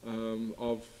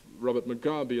of Robert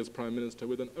Mugabe as Prime Minister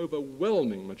with an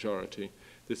overwhelming majority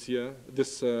this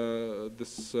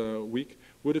week,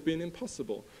 would have been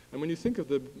impossible. And when you think of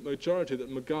the majority that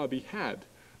Mugabe had,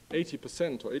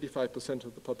 80% or 85%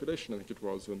 of the population, I think it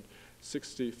was, and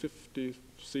 50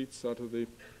 seats out of the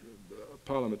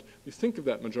parliament, you think of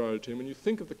that majority, and when you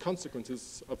think of the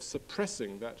consequences of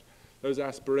suppressing those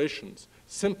aspirations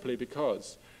simply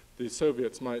because the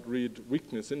Soviets might read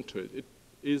weakness into it, it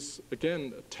is,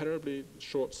 again, a terribly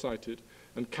short-sighted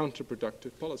and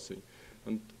counterproductive policy.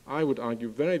 And I would argue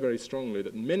very, very strongly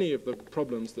that many of the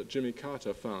problems that Jimmy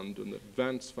Carter found and that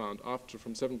Vance found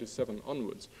from 77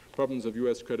 onwards, problems of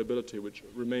US credibility which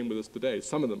remain with us today,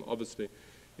 some of them obviously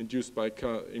induced by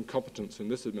incompetence in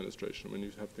this administration when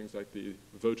you have things like the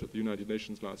vote at the United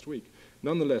Nations last week.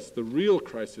 Nonetheless, the real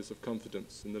crisis of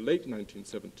confidence in the late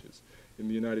 1970s in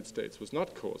the United States was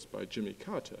not caused by Jimmy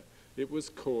Carter. It was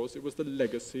the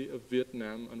legacy of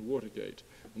Vietnam and Watergate.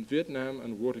 And Vietnam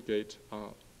and Watergate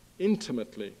are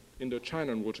intimately,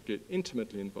 Indochina and Watergate,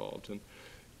 intimately involved. And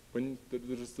when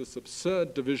there was this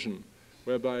absurd division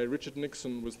whereby Richard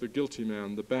Nixon was the guilty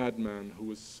man, the bad man, who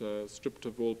was stripped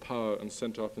of all power and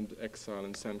sent off into exile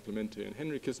in San Clemente, and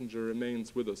Henry Kissinger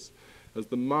remains with us as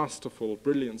the masterful,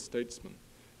 brilliant statesman.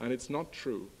 And it's not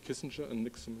true. Kissinger and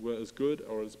Nixon were as good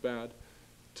or as bad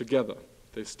together.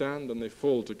 They stand and they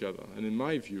fall together. And in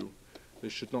my view, they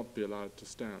should not be allowed to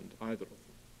stand, either of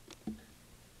them.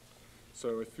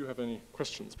 So if you have any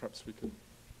questions, perhaps we can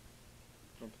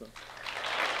jump to that.